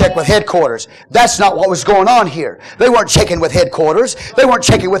got to check with headquarters. That's not what was going on here. They weren't checking with headquarters. They weren't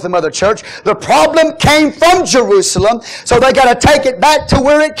checking with the mother church. The problem came from Jerusalem, so they got to take it back to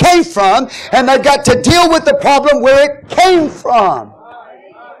where it came from, and they've got to deal with the problem where it came from.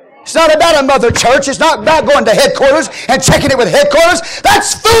 It's not about a mother church. It's not about going to headquarters and checking it with headquarters.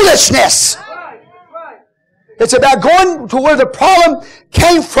 That's foolishness. It's about going to where the problem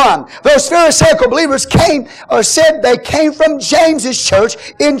came from. Those Pharisaical believers came, or said they came from James's church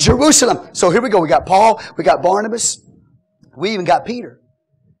in Jerusalem. So here we go. We got Paul, we got Barnabas, we even got Peter.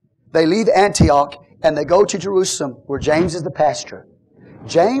 They leave Antioch and they go to Jerusalem where James is the pastor.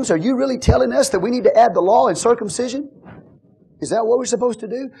 James, are you really telling us that we need to add the law and circumcision? Is that what we're supposed to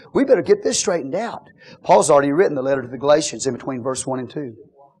do? We better get this straightened out. Paul's already written the letter to the Galatians in between verse 1 and 2.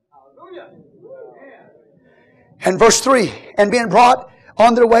 And verse 3, and being brought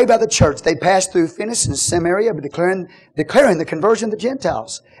on their way by the church, they passed through Phoenicia and Samaria, declaring the conversion of the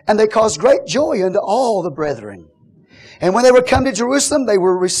Gentiles. And they caused great joy unto all the brethren. And when they were come to Jerusalem, they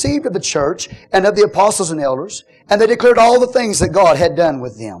were received of the church and of the apostles and elders, and they declared all the things that God had done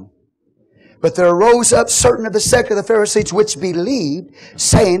with them. But there arose up certain of the sect of the Pharisees which believed,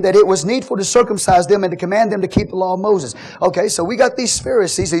 saying that it was needful to circumcise them and to command them to keep the law of Moses. Okay, so we got these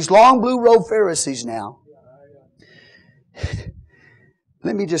Pharisees, these long blue-robed Pharisees now.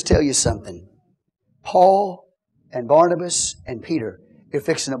 Let me just tell you something. Paul and Barnabas and Peter are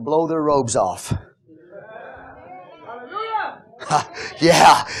fixing to blow their robes off.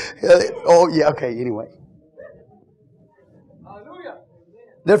 Yeah. Oh, yeah. Okay, anyway.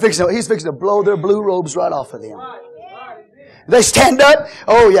 He's fixing to blow their blue robes right off of them. They stand up.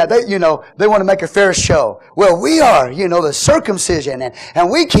 Oh yeah, they want to make a fair show. Well, we are, the circumcision and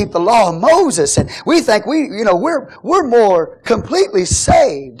we keep the law of Moses and we think we're more completely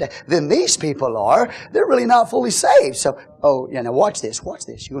saved than these people are. They're really not fully saved. So, now watch this. You're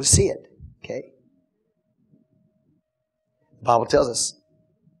going to see it. Okay. The Bible tells us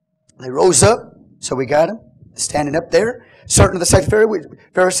they rose up, so we got them standing up there. Certain of the sect of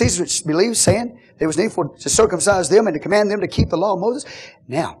Pharisees which believed, saying it was needful to circumcise them and to command them to keep the law of Moses.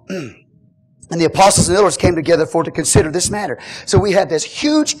 Now, and the apostles and elders came together for to consider this matter. So we had this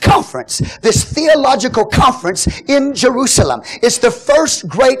huge conference, this theological conference in Jerusalem. It's the first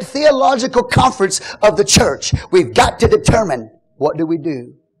great theological conference of the church. We've got to determine, what do we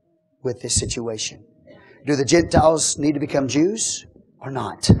do with this situation? Do the Gentiles need to become Jews or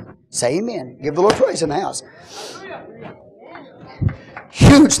not? Say amen. Give the Lord praise in the house.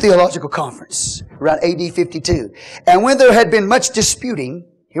 Huge theological conference around AD 52. And when there had been much disputing,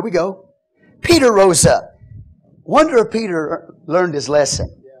 here we go, Peter rose up. Wonder if Peter learned his lesson.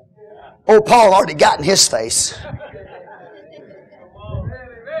 Oh, Paul already got in his face.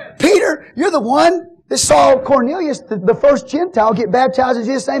 Peter, you're the one that saw Cornelius, the first Gentile, get baptized in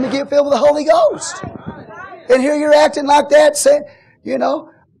Jesus' name and get filled with the Holy Ghost. And here you're acting like that, saying,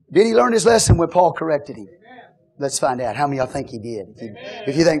 did he learn his lesson when Paul corrected him? Let's find out. How many of y'all think he did?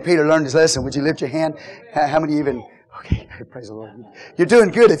 If you think Peter learned his lesson, would you lift your hand? How many even... Okay, praise the Lord. You're doing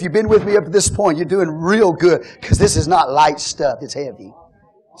good. If you've been with me up to this point, you're doing real good. Because this is not light stuff. It's heavy.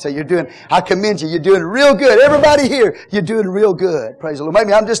 So I commend you. You're doing real good. Everybody here, you're doing real good. Praise the Lord.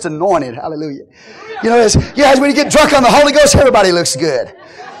 Maybe I'm just anointed. Hallelujah. When you get drunk on the Holy Ghost, everybody looks good.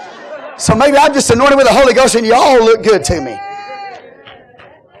 So maybe I'm just anointed with the Holy Ghost and you all look good to me.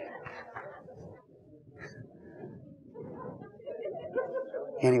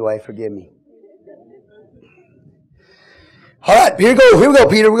 Anyway, forgive me. All right, here we go,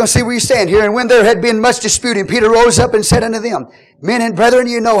 Peter. We're going to see where you stand here. And when there had been much disputing, Peter rose up and said unto them, Men and brethren,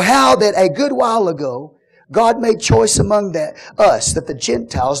 you know how that a good while ago God made choice among us that the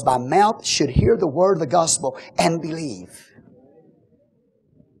Gentiles by mouth should hear the word of the gospel and believe.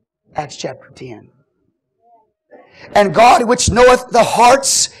 Acts chapter 10. And God, which knoweth the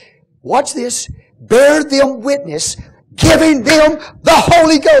hearts, watch this, bear them witness, giving them the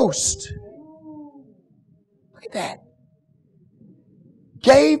Holy Ghost. Look at that.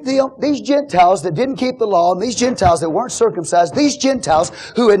 Gave them, these Gentiles that didn't keep the law, and these Gentiles that weren't circumcised, these Gentiles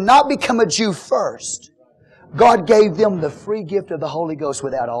who had not become a Jew first, God gave them the free gift of the Holy Ghost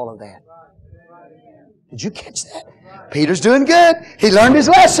without all of that. Did you catch that? Peter's doing good. He learned his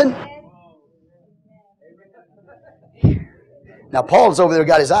lesson. Now Paul's over there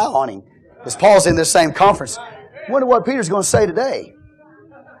got his eye on him. Because Paul's in this same conference. I wonder what Peter's going to say today.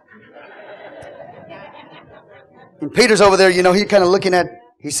 And Peter's over there, he kind of looking at,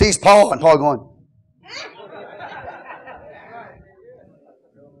 he sees Paul and Paul going.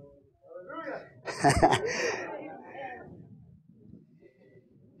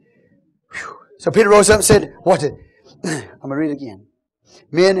 So Peter rose up and said, I'm going to read it again.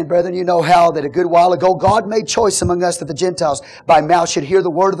 Men and brethren, you know how that a good while ago God made choice among us that the Gentiles by mouth should hear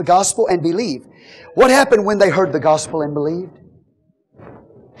the word of the gospel and believe. What happened when they heard the gospel and believed?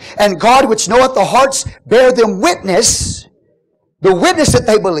 And God, which knoweth the hearts, bear them witness, the witness that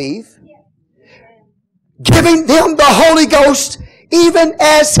they believe, giving them the Holy Ghost, even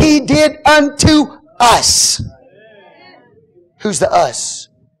as He did unto us. Who's the us?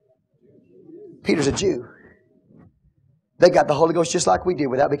 Peter's a Jew. They got the Holy Ghost just like we did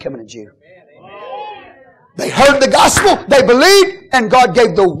without becoming a Jew. They heard the gospel, they believed, and God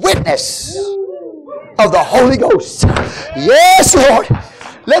gave the witness of the Holy Ghost. Yes, Lord.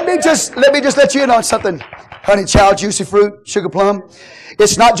 Let me just let you in on something. Honey, child, juicy fruit, sugar plum.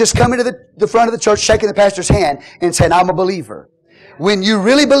 It's not just coming to the front of the church, shaking the pastor's hand and saying, I'm a believer. When you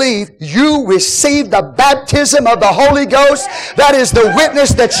really believe, you receive the baptism of the Holy Ghost. That is the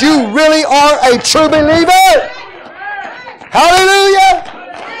witness that you really are a true believer. Hallelujah!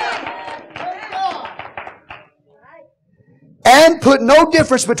 And put no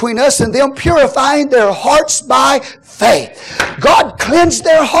difference between us and them, purifying their hearts by faith. God cleansed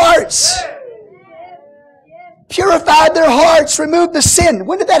their hearts. Purified their hearts, removed the sin.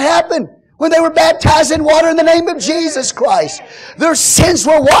 When did that happen? When they were baptized in water in the name of Jesus Christ. Their sins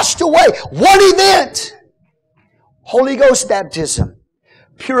were washed away. One event. Holy Ghost baptism.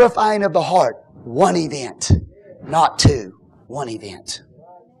 Purifying of the heart. One event. Not two. One event.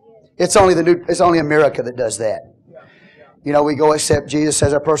 It's only America that does that. We go accept Jesus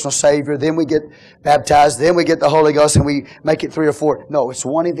as our personal Savior, then we get baptized, then we get the Holy Ghost, and we make it 3 or 4. No, it's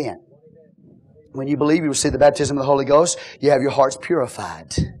one event. When you believe, you receive the baptism of the Holy Ghost. You have your hearts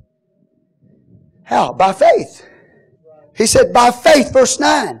purified. How? By faith. He said, by faith, verse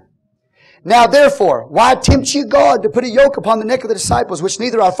 9. Now therefore, why tempt you God to put a yoke upon the neck of the disciples, which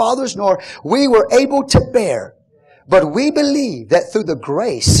neither our fathers nor we were able to bear? But we believe that through the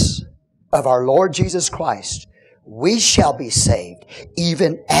grace of our Lord Jesus Christ, we shall be saved,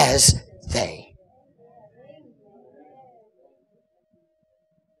 even as they.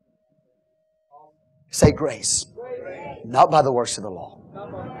 Say grace. Not by the works of the law.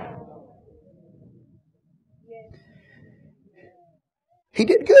 He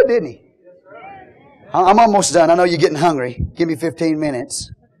did good, didn't he? I'm almost done. I know you're getting hungry. Give me 15 minutes.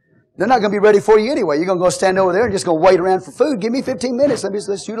 They're not going to be ready for you anyway. You're going to go stand over there and just go wait around for food. Give me 15 minutes.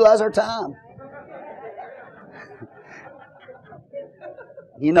 Let's utilize our time.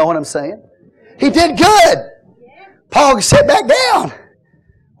 You know what I'm saying? He did good. Paul sat back down.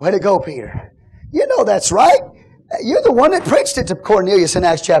 Way to go, Peter. You know that's right. You're the one that preached it to Cornelius in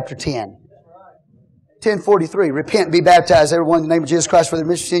Acts chapter 10. 10:43. Repent and be baptized, everyone, in the name of Jesus Christ for the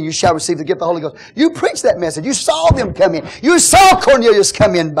remission of sin. You shall receive the gift of the Holy Ghost. You preached that message. You saw them come in. You saw Cornelius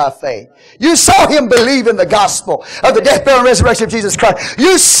come in by faith. You saw him believe in the gospel of the death, burial, and resurrection of Jesus Christ.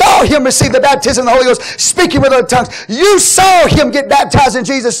 You saw him receive the baptism of the Holy Ghost, speaking with other tongues. You saw him get baptized in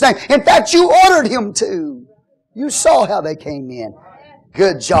Jesus' name. In fact, you ordered him to. You saw how they came in.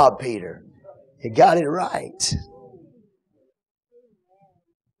 Good job, Peter. You got it right.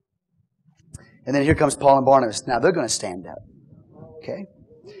 And then here comes Paul and Barnabas. Now they're going to stand up. Okay?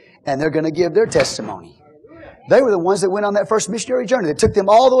 And they're going to give their testimony. They were the ones that went on that first missionary journey. They took them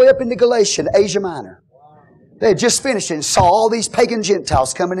all the way up into Galatia, Asia Minor. They had just finished it and saw all these pagan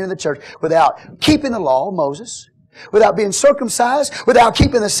Gentiles coming into the church without keeping the law of Moses, without being circumcised, without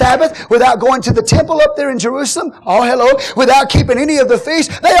keeping the Sabbath, without going to the temple up there in Jerusalem. Oh, hello. Without keeping any of the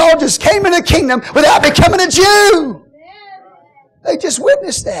feasts. They all just came in the kingdom without becoming a Jew. They just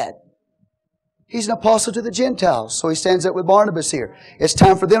witnessed that. He's an apostle to the Gentiles. So he stands up with Barnabas here. It's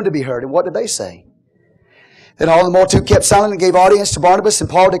time for them to be heard. And what did they say? Then all the multitude kept silent and gave audience to Barnabas and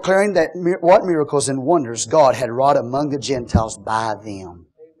Paul, declaring that what miracles and wonders God had wrought among the Gentiles by them.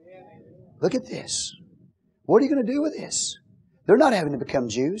 Look at this. What are you going to do with this? They're not having to become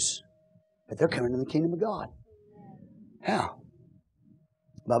Jews, but they're coming into the kingdom of God. How?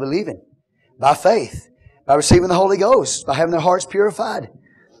 By believing. By faith. By receiving the Holy Ghost. By having their hearts purified.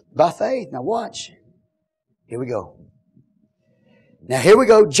 By faith. Now watch. Here we go. Now here we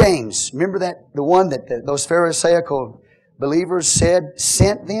go. James. Remember that the one that those Pharisaical believers said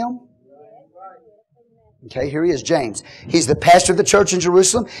sent them? Okay, here he is, James. He's the pastor of the church in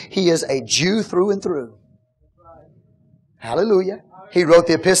Jerusalem. He is a Jew through and through. Hallelujah. He wrote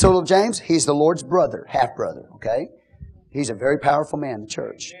the epistle of James. He's the Lord's brother, half-brother. Okay? He's a very powerful man in the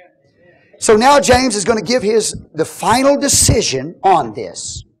church. So now James is going to give the final decision on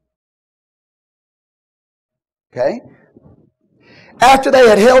this. Okay? After they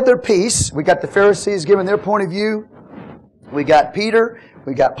had held their peace, we got the Pharisees giving their point of view. We got Peter.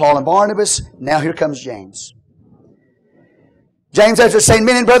 We got Paul and Barnabas. Now here comes James. James, after saying,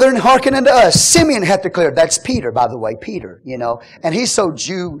 men and brethren, hearken unto us. Simeon hath declared. That's Peter, by the way, Peter, you know. And he's so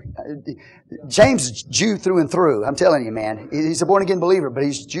Jew. James is Jew through and through. I'm telling you, man. He's a born-again believer, but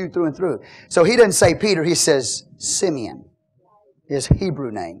he's Jew through and through. So he doesn't say Peter. He says Simeon. His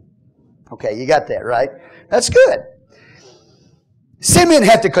Hebrew name. Okay, you got that, right? That's good. Simeon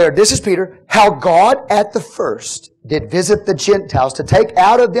hath declared, this is Peter, how God at the first did visit the Gentiles to take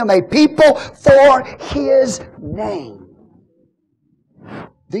out of them a people for His name.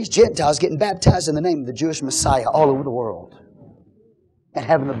 These Gentiles getting baptized in the name of the Jewish Messiah all over the world. And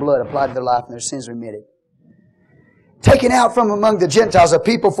having the blood applied to their life and their sins remitted. Taking out from among the Gentiles a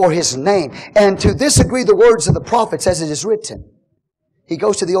people for His name. And to this agree the words of the prophets as it is written. He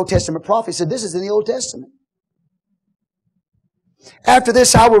goes to the Old Testament prophet. He said, this is in the Old Testament. After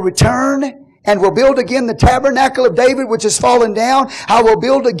this I will return and will build again the tabernacle of David which is fallen down. I will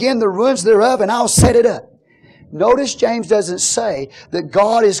build again the ruins thereof and I'll set it up. Notice James doesn't say that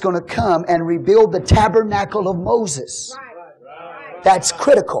God is going to come and rebuild the tabernacle of Moses. That's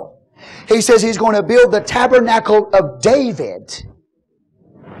critical. He says He's going to build the tabernacle of David.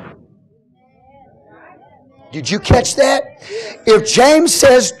 Did you catch that? If James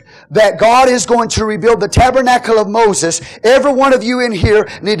says that God is going to rebuild the tabernacle of Moses, every one of you in here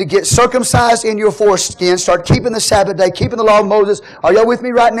need to get circumcised in your foreskin, start keeping the Sabbath day, keeping the law of Moses. Are y'all with me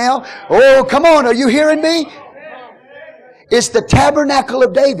right now? Oh, come on. Are you hearing me? It's the tabernacle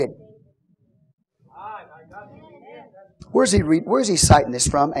of David. Where's he citing this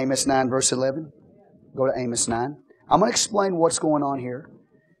from? Amos 9 verse 11. Go to Amos 9. I'm going to explain what's going on here.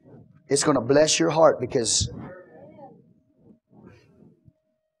 It's going to bless your heart because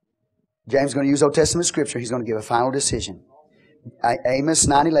James is going to use Old Testament Scripture. He's going to give a final decision. Amos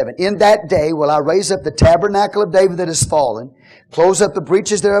 9:11. In that day will I raise up the tabernacle of David that is fallen, close up the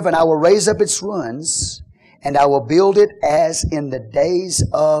breaches thereof, and I will raise up its ruins, and I will build it as in the days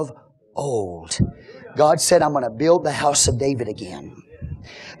of old. God said, I'm going to build the house of David again.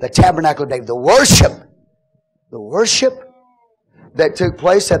 The tabernacle of David. The worship that took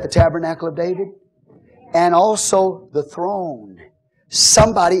place at the tabernacle of David, and also the throne.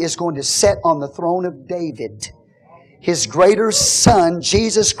 Somebody is going to sit on the throne of David. His greater son,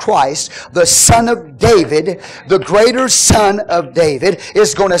 Jesus Christ, the son of David, the greater son of David,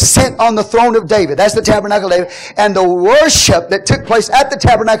 is going to sit on the throne of David. That's the tabernacle of David. And the worship that took place at the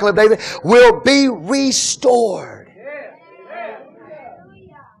tabernacle of David will be restored.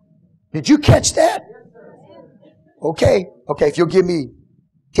 Did you catch that? Okay, if you'll give me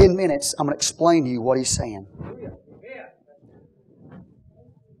 10 minutes, I'm going to explain to you what he's saying.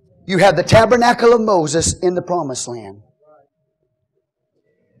 You have the tabernacle of Moses in the promised land.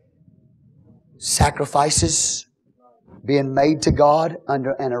 Sacrifices being made to God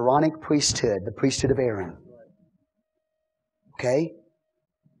under an Aaronic priesthood, the priesthood of Aaron. Okay?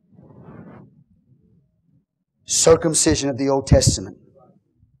 Circumcision of the Old Testament.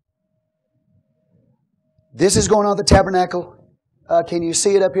 This is going on at the tabernacle. Can you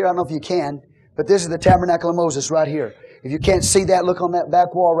see it up here? I don't know if you can. But this is the tabernacle of Moses right here. If you can't see that, look on that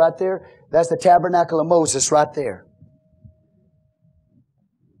back wall right there. That's the tabernacle of Moses right there.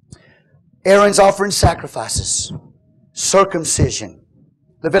 Aaron's offering sacrifices. Circumcision.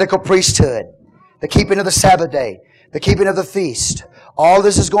 Levitical priesthood. The keeping of the Sabbath day. The keeping of the feast. All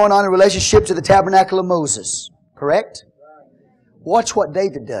this is going on in relationship to the tabernacle of Moses. Correct? Watch what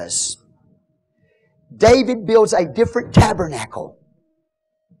David does. David builds a different tabernacle.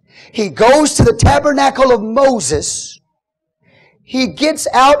 He goes to the tabernacle of Moses. He gets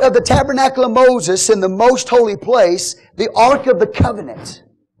out of the tabernacle of Moses in the most holy place, the Ark of the Covenant.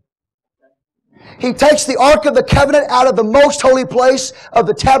 He takes the Ark of the Covenant out of the most holy place of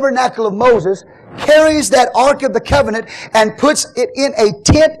the tabernacle of Moses, carries that Ark of the Covenant, and puts it in a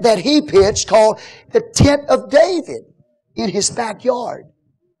tent that he pitched called the Tent of David in his backyard.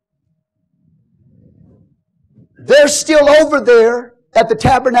 They're still over there at the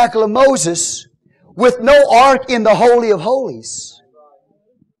tabernacle of Moses with no ark in the Holy of Holies.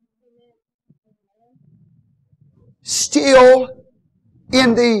 Still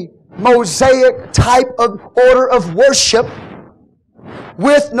in the Mosaic type of order of worship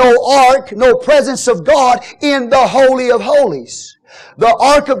with no ark, no presence of God in the Holy of Holies. The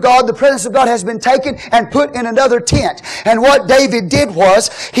ark of God, the presence of God has been taken and put in another tent. And what David did was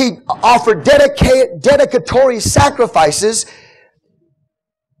he offered dedicatory sacrifices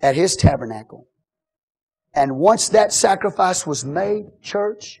at his tabernacle. And once that sacrifice was made,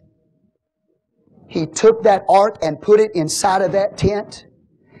 church, he took that ark and put it inside of that tent.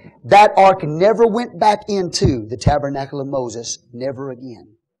 That ark never went back into the tabernacle of Moses. Never again.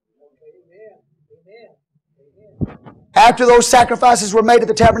 After those sacrifices were made at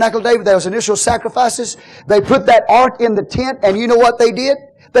the tabernacle of David, those initial sacrifices, they put that ark in the tent, and you know what they did?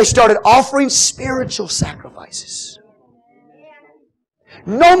 They started offering spiritual sacrifices.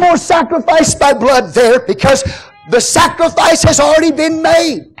 No more sacrifice by blood there, because the sacrifice has already been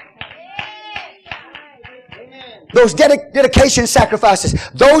made. Those dedication sacrifices,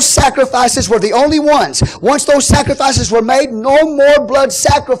 those sacrifices were the only ones. Once those sacrifices were made, no more blood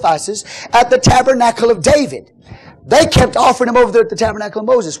sacrifices at the tabernacle of David. They kept offering them over there at the tabernacle of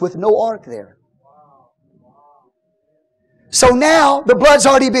Moses with no ark there. So now the blood's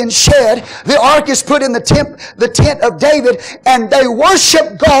already been shed. The ark is put in the tent of David, and they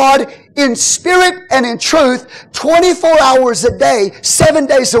worship God in spirit and in truth 24 hours a day, 7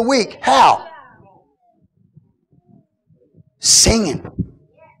 days a week. How? Singing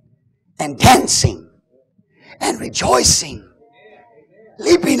and dancing and rejoicing.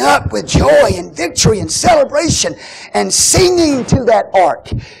 Leaping up with joy and victory and celebration and singing to that ark.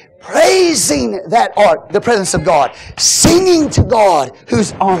 Praising that ark, the presence of God. Singing to God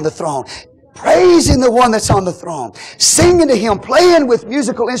who's on the throne. Praising the one that's on the throne. Singing to Him, playing with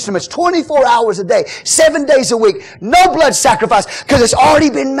musical instruments 24 hours a day, 7 days a week. No blood sacrifice because it's already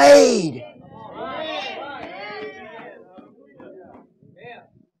been made.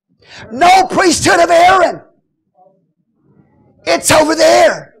 No priesthood of Aaron. It's over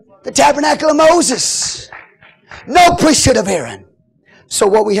there. The tabernacle of Moses. No priesthood of Aaron. So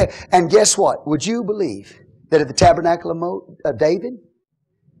what we have, and guess what? Would you believe that at the tabernacle of David,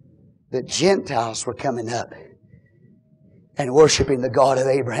 the Gentiles were coming up and worshiping the God of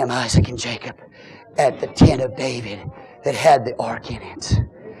Abraham, Isaac, and Jacob at the tent of David that had the ark in it.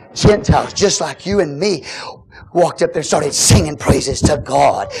 Gentiles, just like you and me, walked up there and started singing praises to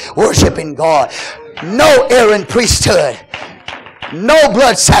God, worshiping God. No Aaron priesthood. No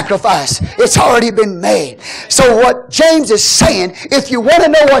blood sacrifice. It's already been made. So what James is saying, if you want to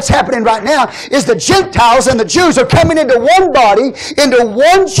know what's happening right now, is the Gentiles and the Jews are coming into one body, into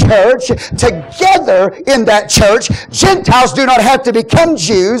one church, together in that church. Gentiles do not have to become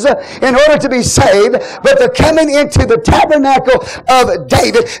Jews in order to be saved, but they're coming into the tabernacle of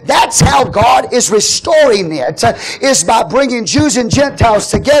David. That's how God is restoring it, is by bringing Jews and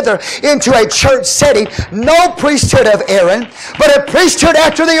Gentiles together into a church setting. No priesthood of Aaron, but a priesthood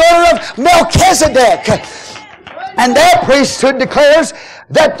after the order of Melchizedek. And that priesthood declares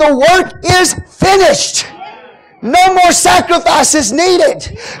that the work is finished. No more sacrifices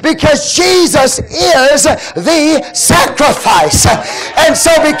needed because Jesus is the sacrifice. And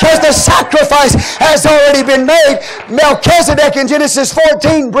so because the sacrifice has already been made, Melchizedek in Genesis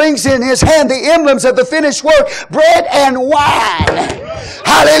 14 brings in his hand the emblems of the finished work, bread and wine.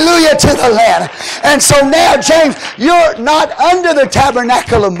 Hallelujah to the Lamb. And so now, James, you're not under the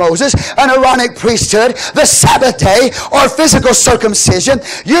tabernacle of Moses, an Aaronic priesthood, the Sabbath day, or physical circumcision.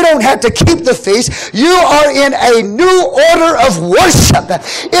 You don't have to keep the feast. You are in a new order of worship.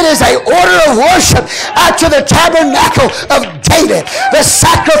 It is an order of worship after the tabernacle of David. The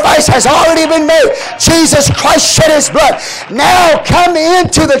sacrifice has already been made. Jesus Christ shed his blood. Now come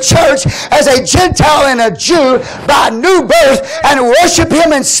into the church as a Gentile and a Jew by new birth and worship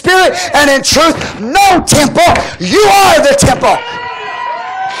him in spirit and in truth. No temple. You are the temple.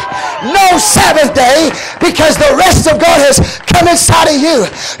 No Sabbath day because the rest of God has come inside of you.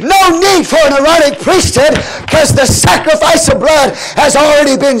 No need for an Aaronic priesthood because the sacrifice of blood has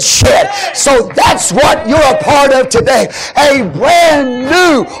already been shed. So that's what you're a part of today. A brand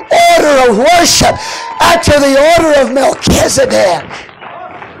new order of worship after the order of Melchizedek,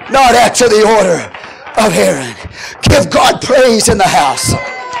 not after the order of Aaron. Give God praise in the house.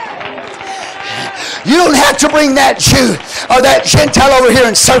 You don't have to bring that Jew or that Gentile over here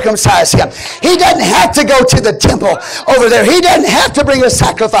and circumcise him. He doesn't have to go to the temple over there. He doesn't have to bring a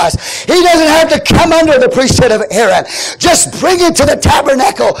sacrifice. He doesn't have to come under the priesthood of Aaron. Just bring it to the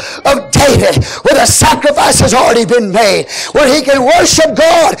tabernacle of David where the sacrifice has already been made, where he can worship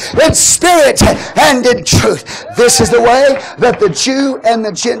God in spirit and in truth. This is the way that the Jew and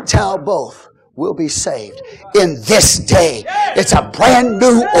the Gentile both will be saved in this day. It's a brand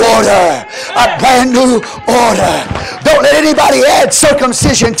new order. A brand new order. Don't let anybody add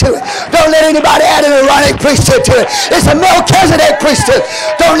circumcision to it. Don't let anybody add an Aaronic priesthood to it. It's a Melchizedek priesthood.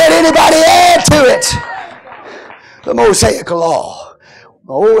 Don't let anybody add to it. The Mosaic law.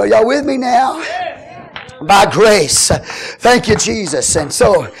 Oh, are y'all with me now? By grace. Thank you, Jesus. And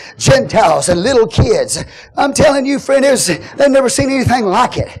so, Gentiles and little kids, I'm telling you, friend, they've never seen anything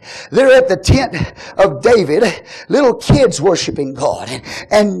like it. They're at the tent of David, little kids worshiping God,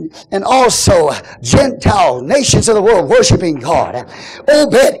 and also Gentile nations of the world worshiping God.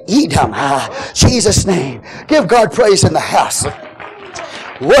 Obed-Edom, Jesus' name. Give God praise in the house.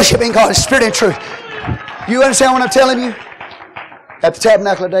 Worshiping God in spirit and truth. You understand what I'm telling you? At the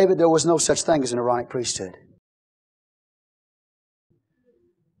tabernacle of David, there was no such thing as an Aaronic priesthood.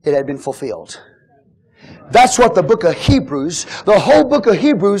 It had been fulfilled. That's what the book of Hebrews, the whole book of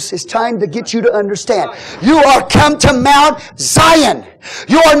Hebrews is trying to get you to understand. You are come to Mount Zion.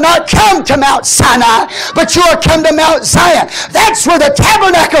 You are not come to Mount Sinai, but you are come to Mount Zion. That's where the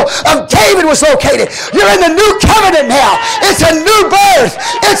tabernacle of David was located. You're in the new covenant now. It's a new birth.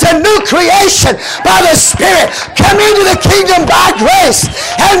 It's a new creation by the Spirit. Come into the kingdom by grace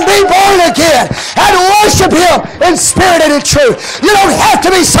and be born again and worship Him in spirit and in truth. You don't have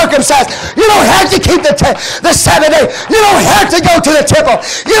to be circumcised. You don't have to keep the Sabbath day. You don't have to go to the temple.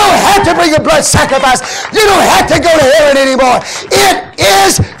 You don't have to bring a blood sacrifice. You don't have to go to Aaron anymore. It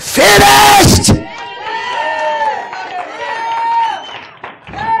is finished.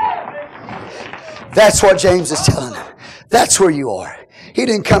 That's what James is telling them. That's where you are. He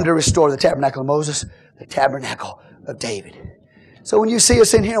didn't come to restore the tabernacle of Moses, the tabernacle of David. So when you see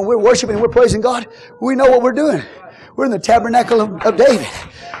us in here and we're worshiping and we're praising God, we know what we're doing. We're in the tabernacle of David.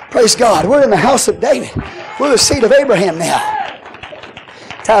 Praise God. We're in the house of David. We're the seed of Abraham now.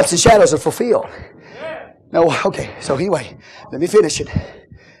 Types and shadows are fulfilled. No, okay. So anyway, let me finish it.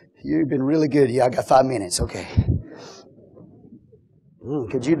 You've been really good. Yeah, I got 5 minutes. Okay.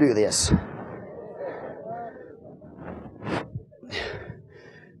 Could you do this?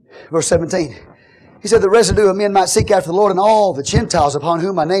 Verse 17. He said, the residue of men might seek after the Lord, and all the Gentiles upon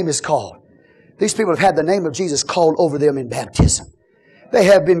whom my name is called. These people have had the name of Jesus called over them in baptism. They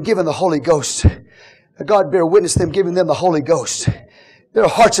have been given the Holy Ghost. God bear witness to them giving them the Holy Ghost. Their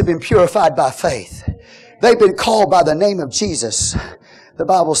hearts have been purified by faith. They've been called by the name of Jesus. The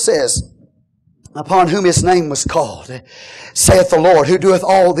Bible says, upon whom His name was called, saith the Lord, who doeth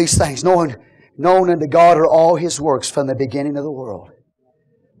all these things, known unto God are all His works from the beginning of the world.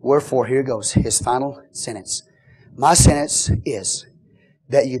 Wherefore, here goes His final sentence. My sentence is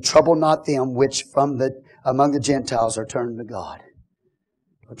that you trouble not them which among the Gentiles are turned to God.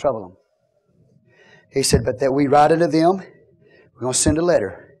 Don't trouble them. He said, but that we write unto them, we're going to send a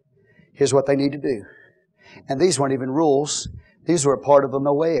letter. Here's what they need to do. And these weren't even rules. These were a part of the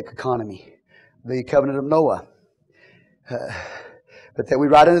Noahic economy, the covenant of Noah. But that we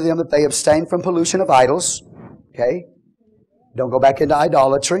write unto them that they abstain from pollution of idols. Okay? Don't go back into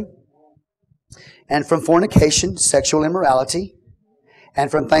idolatry. And from fornication, sexual immorality. And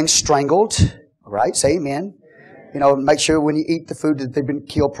from things strangled. All right? Say amen. You know, make sure when you eat the food that they've been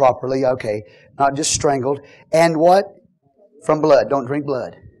killed properly. Okay. Not just strangled. And what? From blood. Don't drink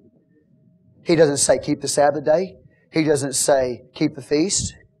blood. He doesn't say keep the Sabbath day. He doesn't say keep the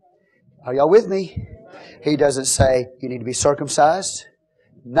feast. Are y'all with me? He doesn't say you need to be circumcised.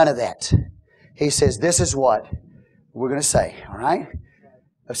 None of that. He says this is what we're going to say. All right?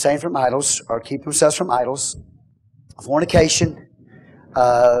 Abstain from idols or keep themselves from idols. Fornication.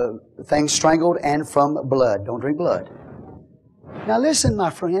 Things strangled and from blood. Don't drink blood. Now listen, my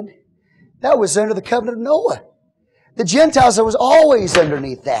friend. That was under the covenant of Noah. The Gentiles was always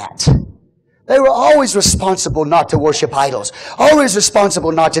underneath that. They were always responsible not to worship idols. Always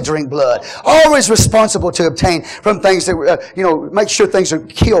responsible not to drink blood. Always responsible to obtain from things that, make sure things are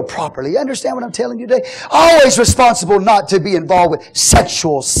killed properly. You understand what I'm telling you today? Always responsible not to be involved with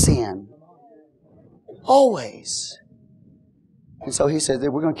sexual sin. Always. And so he said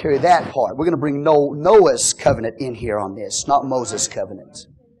that we're going to carry that part. We're going to bring Noah's covenant in here on this, not Moses' covenant.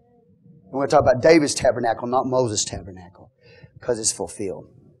 We're going to talk about David's tabernacle, not Moses' tabernacle, because it's fulfilled.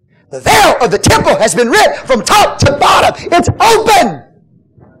 The veil of the temple has been rent from top to bottom. It's open.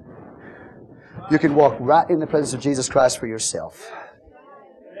 You can walk right in the presence of Jesus Christ for yourself.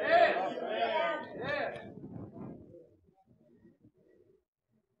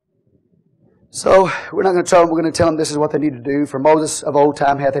 So, we're not going to tell them, we're going to tell them this is what they need to do. For Moses of old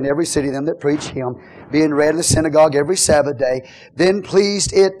time hath in every city them that preach him, being read in the synagogue every Sabbath day. Then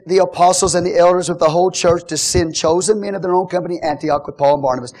pleased it the apostles and the elders with the whole church to send chosen men of their own company Antioch with Paul and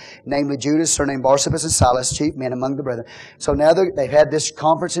Barnabas, namely Judas, surnamed Barsabas, and Silas, chief men among the brethren. So now they've had this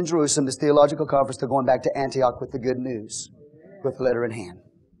conference in Jerusalem, this theological conference. They're going back to Antioch with the good news, with the letter in hand.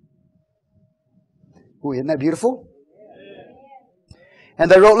 Ooh, isn't that beautiful? And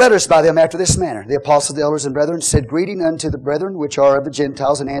they wrote letters by them after this manner. The apostles, the elders, and brethren said, greeting unto the brethren which are of the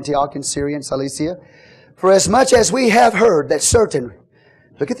Gentiles in Antioch and Syria and Cilicia. For as much as we have heard that certain...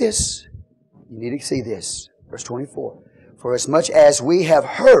 Look at this. You need to see this. Verse 24. For as much as we have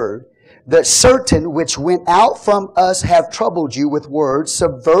heard that certain which went out from us have troubled you with words,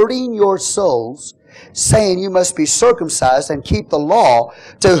 subverting your souls, saying you must be circumcised and keep the law,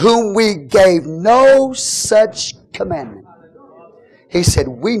 to whom we gave no such commandment. He said,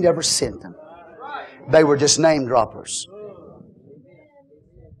 we never sent them. They were just name droppers.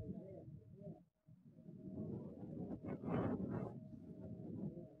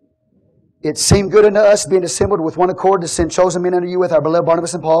 It seemed good unto us, being assembled with one accord, to send chosen men unto you with our beloved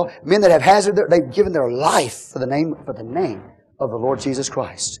Barnabas and Paul, men that have they've given their life for the name of the Lord Jesus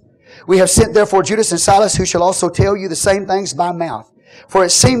Christ. We have sent therefore Judas and Silas, who shall also tell you the same things by mouth. For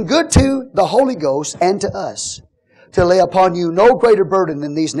it seemed good to the Holy Ghost and to us to lay upon you no greater burden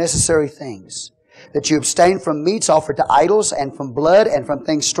than these necessary things, that you abstain from meats offered to idols, and from blood, and from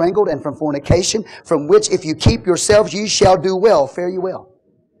things strangled, and from fornication, from which if you keep yourselves, ye shall do well. Fare you well.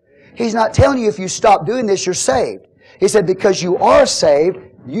 He's not telling you if you stop doing this, you're saved. He said because you are saved,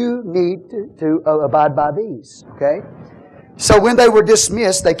 you need to abide by these. Okay? So when they were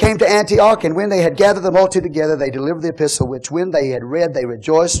dismissed, they came to Antioch, and when they had gathered the multitude together, they delivered the epistle, which when they had read, they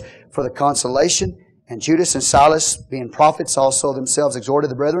rejoiced for the consolation. And Judas and Silas, being prophets, also themselves exhorted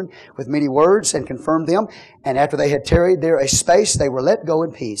the brethren with many words and confirmed them. And after they had tarried there a space, they were let go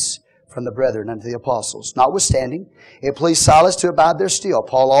in peace from the brethren unto the apostles. Notwithstanding, it pleased Silas to abide there still.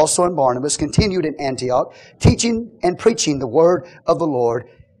 Paul also and Barnabas continued in Antioch, teaching and preaching the word of the Lord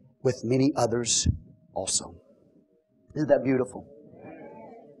with many others also. Isn't that beautiful?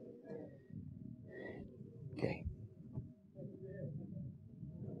 Okay.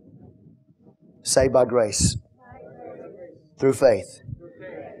 Saved by grace, through faith,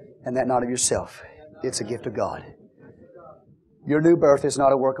 and that not of yourself. It's a gift of God. Your new birth is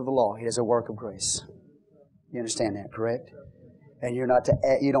not a work of the law. It is a work of grace. You understand that, correct? And you're not to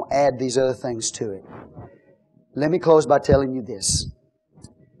add, you don't add these other things to it. Let me close by telling you this.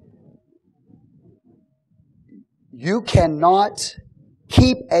 You cannot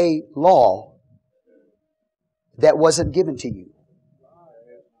keep a law that wasn't given to you.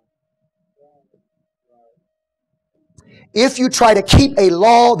 If you try to keep a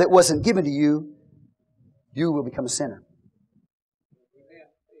law that wasn't given to you, you will become a sinner.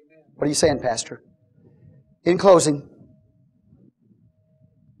 What are you saying, Pastor? In closing,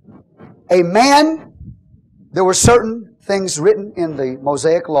 a man, there were certain things written in the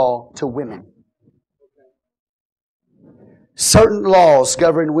Mosaic Law to women. Certain laws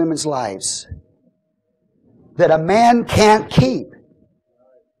govern women's lives that a man can't keep.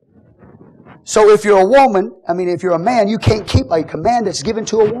 So if you're a woman, if you're a man, you can't keep a command that's given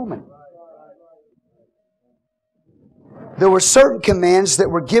to a woman. There were certain commands that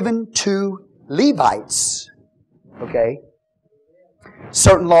were given to Levites. Okay?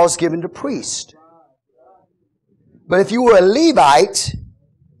 Certain laws given to priests. But if you were a Levite,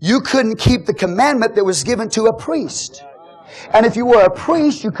 you couldn't keep the commandment that was given to a priest. And if you were a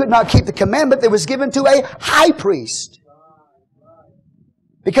priest, you could not keep the commandment that was given to a high priest.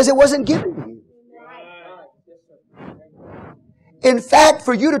 Because it wasn't given to you. In fact,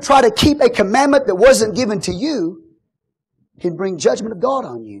 for you to try to keep a commandment that wasn't given to you can bring judgment of God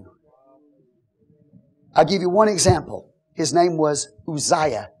on you. I'll give you one example. His name was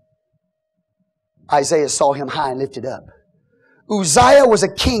Uzziah. Isaiah saw him high and lifted up. Uzziah was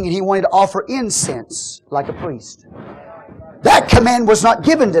a king and he wanted to offer incense like a priest. That command was not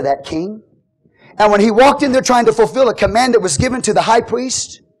given to that king. And when he walked in there trying to fulfill a command that was given to the high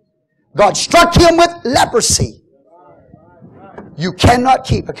priest, God struck him with leprosy. You cannot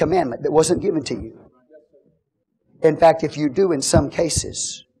keep a commandment that wasn't given to you. In fact, if you do in some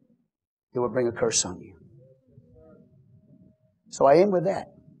cases, it will bring a curse on you. So I end with that.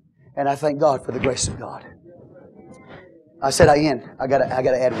 And I thank God for the grace of God. I said I end. I got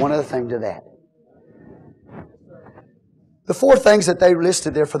to add one other thing to that. The four things that they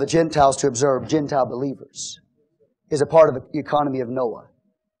listed there for the Gentiles to observe, Gentile believers, is a part of the economy of Noah.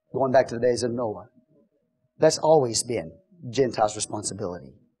 Going back to the days of Noah. That's always been Gentiles'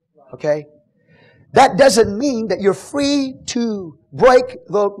 responsibility. Okay? That doesn't mean that you're free to break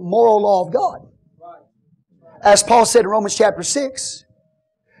the moral law of God. As Paul said in Romans chapter 6,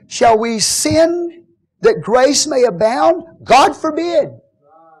 shall we sin that grace may abound? God forbid.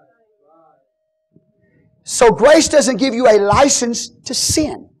 So grace doesn't give you a license to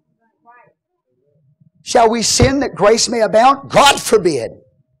sin. Shall we sin that grace may abound? God forbid.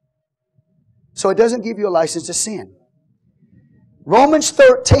 So it doesn't give you a license to sin. Romans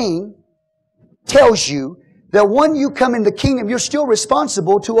 13 tells you that when you come in the kingdom, you're still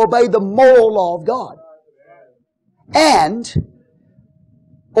responsible to obey the moral law of God. And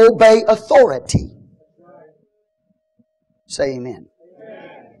obey authority. Say amen.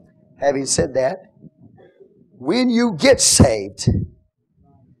 Having said that, when you get saved,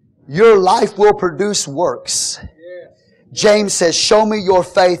 your life will produce works. James says, show me your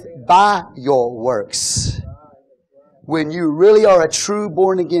faith by your works. When you really are a true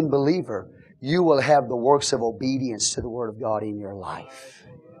born-again believer, you will have the works of obedience to the Word of God in your life.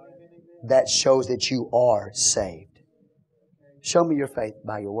 That shows that you are saved. Show me your faith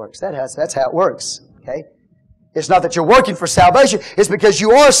by your works. That's how it works. Okay? It's not that you're working for salvation. It's because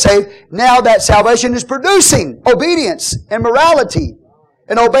you are saved. Now that salvation is producing obedience and morality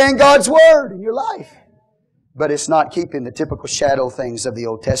and obeying God's Word in your life. But it's not keeping the typical shadow things of the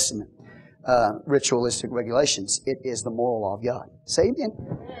Old Testament, ritualistic regulations. It is the moral law of God. Say amen.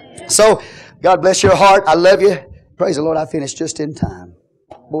 So, God bless your heart. I love you. Praise the Lord, I finished just in time.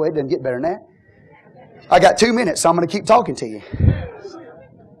 Boy, it doesn't get better than that. I got 2 minutes, so I'm going to keep talking to you.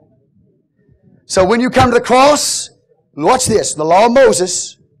 So when you come to the cross, watch this. The law of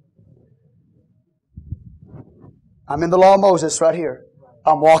Moses. I'm in the law of Moses right here.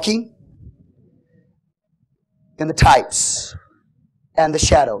 I'm walking in the types and the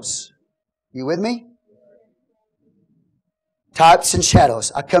shadows. You with me? Types and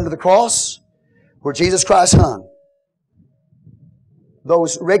shadows. I come to the cross where Jesus Christ hung.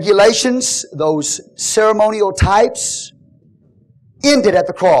 Those regulations, those ceremonial types ended at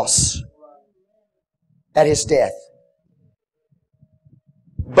the cross, at His death.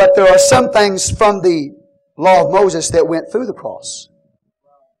 But there are some things from the law of Moses that went through the cross.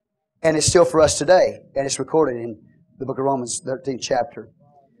 And it's still for us today. And it's recorded in the book of Romans, 13th chapter.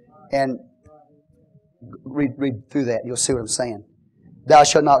 And read through that. You'll see what I'm saying. Thou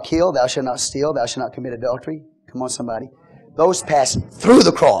shalt not kill. Thou shalt not steal. Thou shalt not commit adultery. Come on, somebody. Those passed through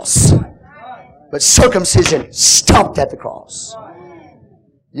the cross. But circumcision stopped at the cross.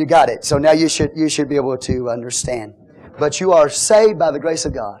 You got it. So now you should be able to understand. But you are saved by the grace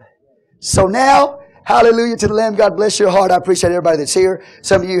of God. So now, hallelujah to the Lamb. God bless your heart. I appreciate everybody that's here.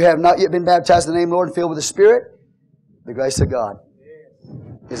 Some of you have not yet been baptized in the name of the Lord and filled with the Spirit. The grace of God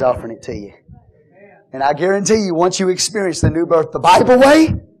is offering it to you. And I guarantee you, once you experience the new birth the Bible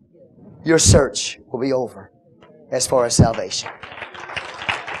way, your search will be over as far as salvation.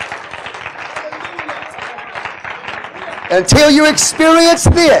 Until you experience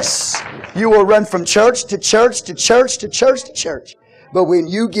this, you will run from church to church to church to church to church. But when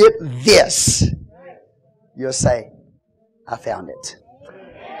you get this, you'll say, I found it.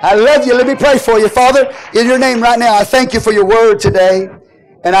 I love you. Let me pray for you. Father, in your name right now, I thank you for your word today.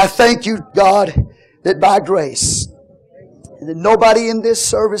 And I thank you, God, that by grace, that nobody in this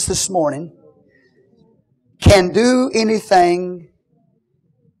service this morning can do anything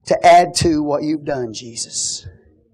to add to what you've done, Jesus.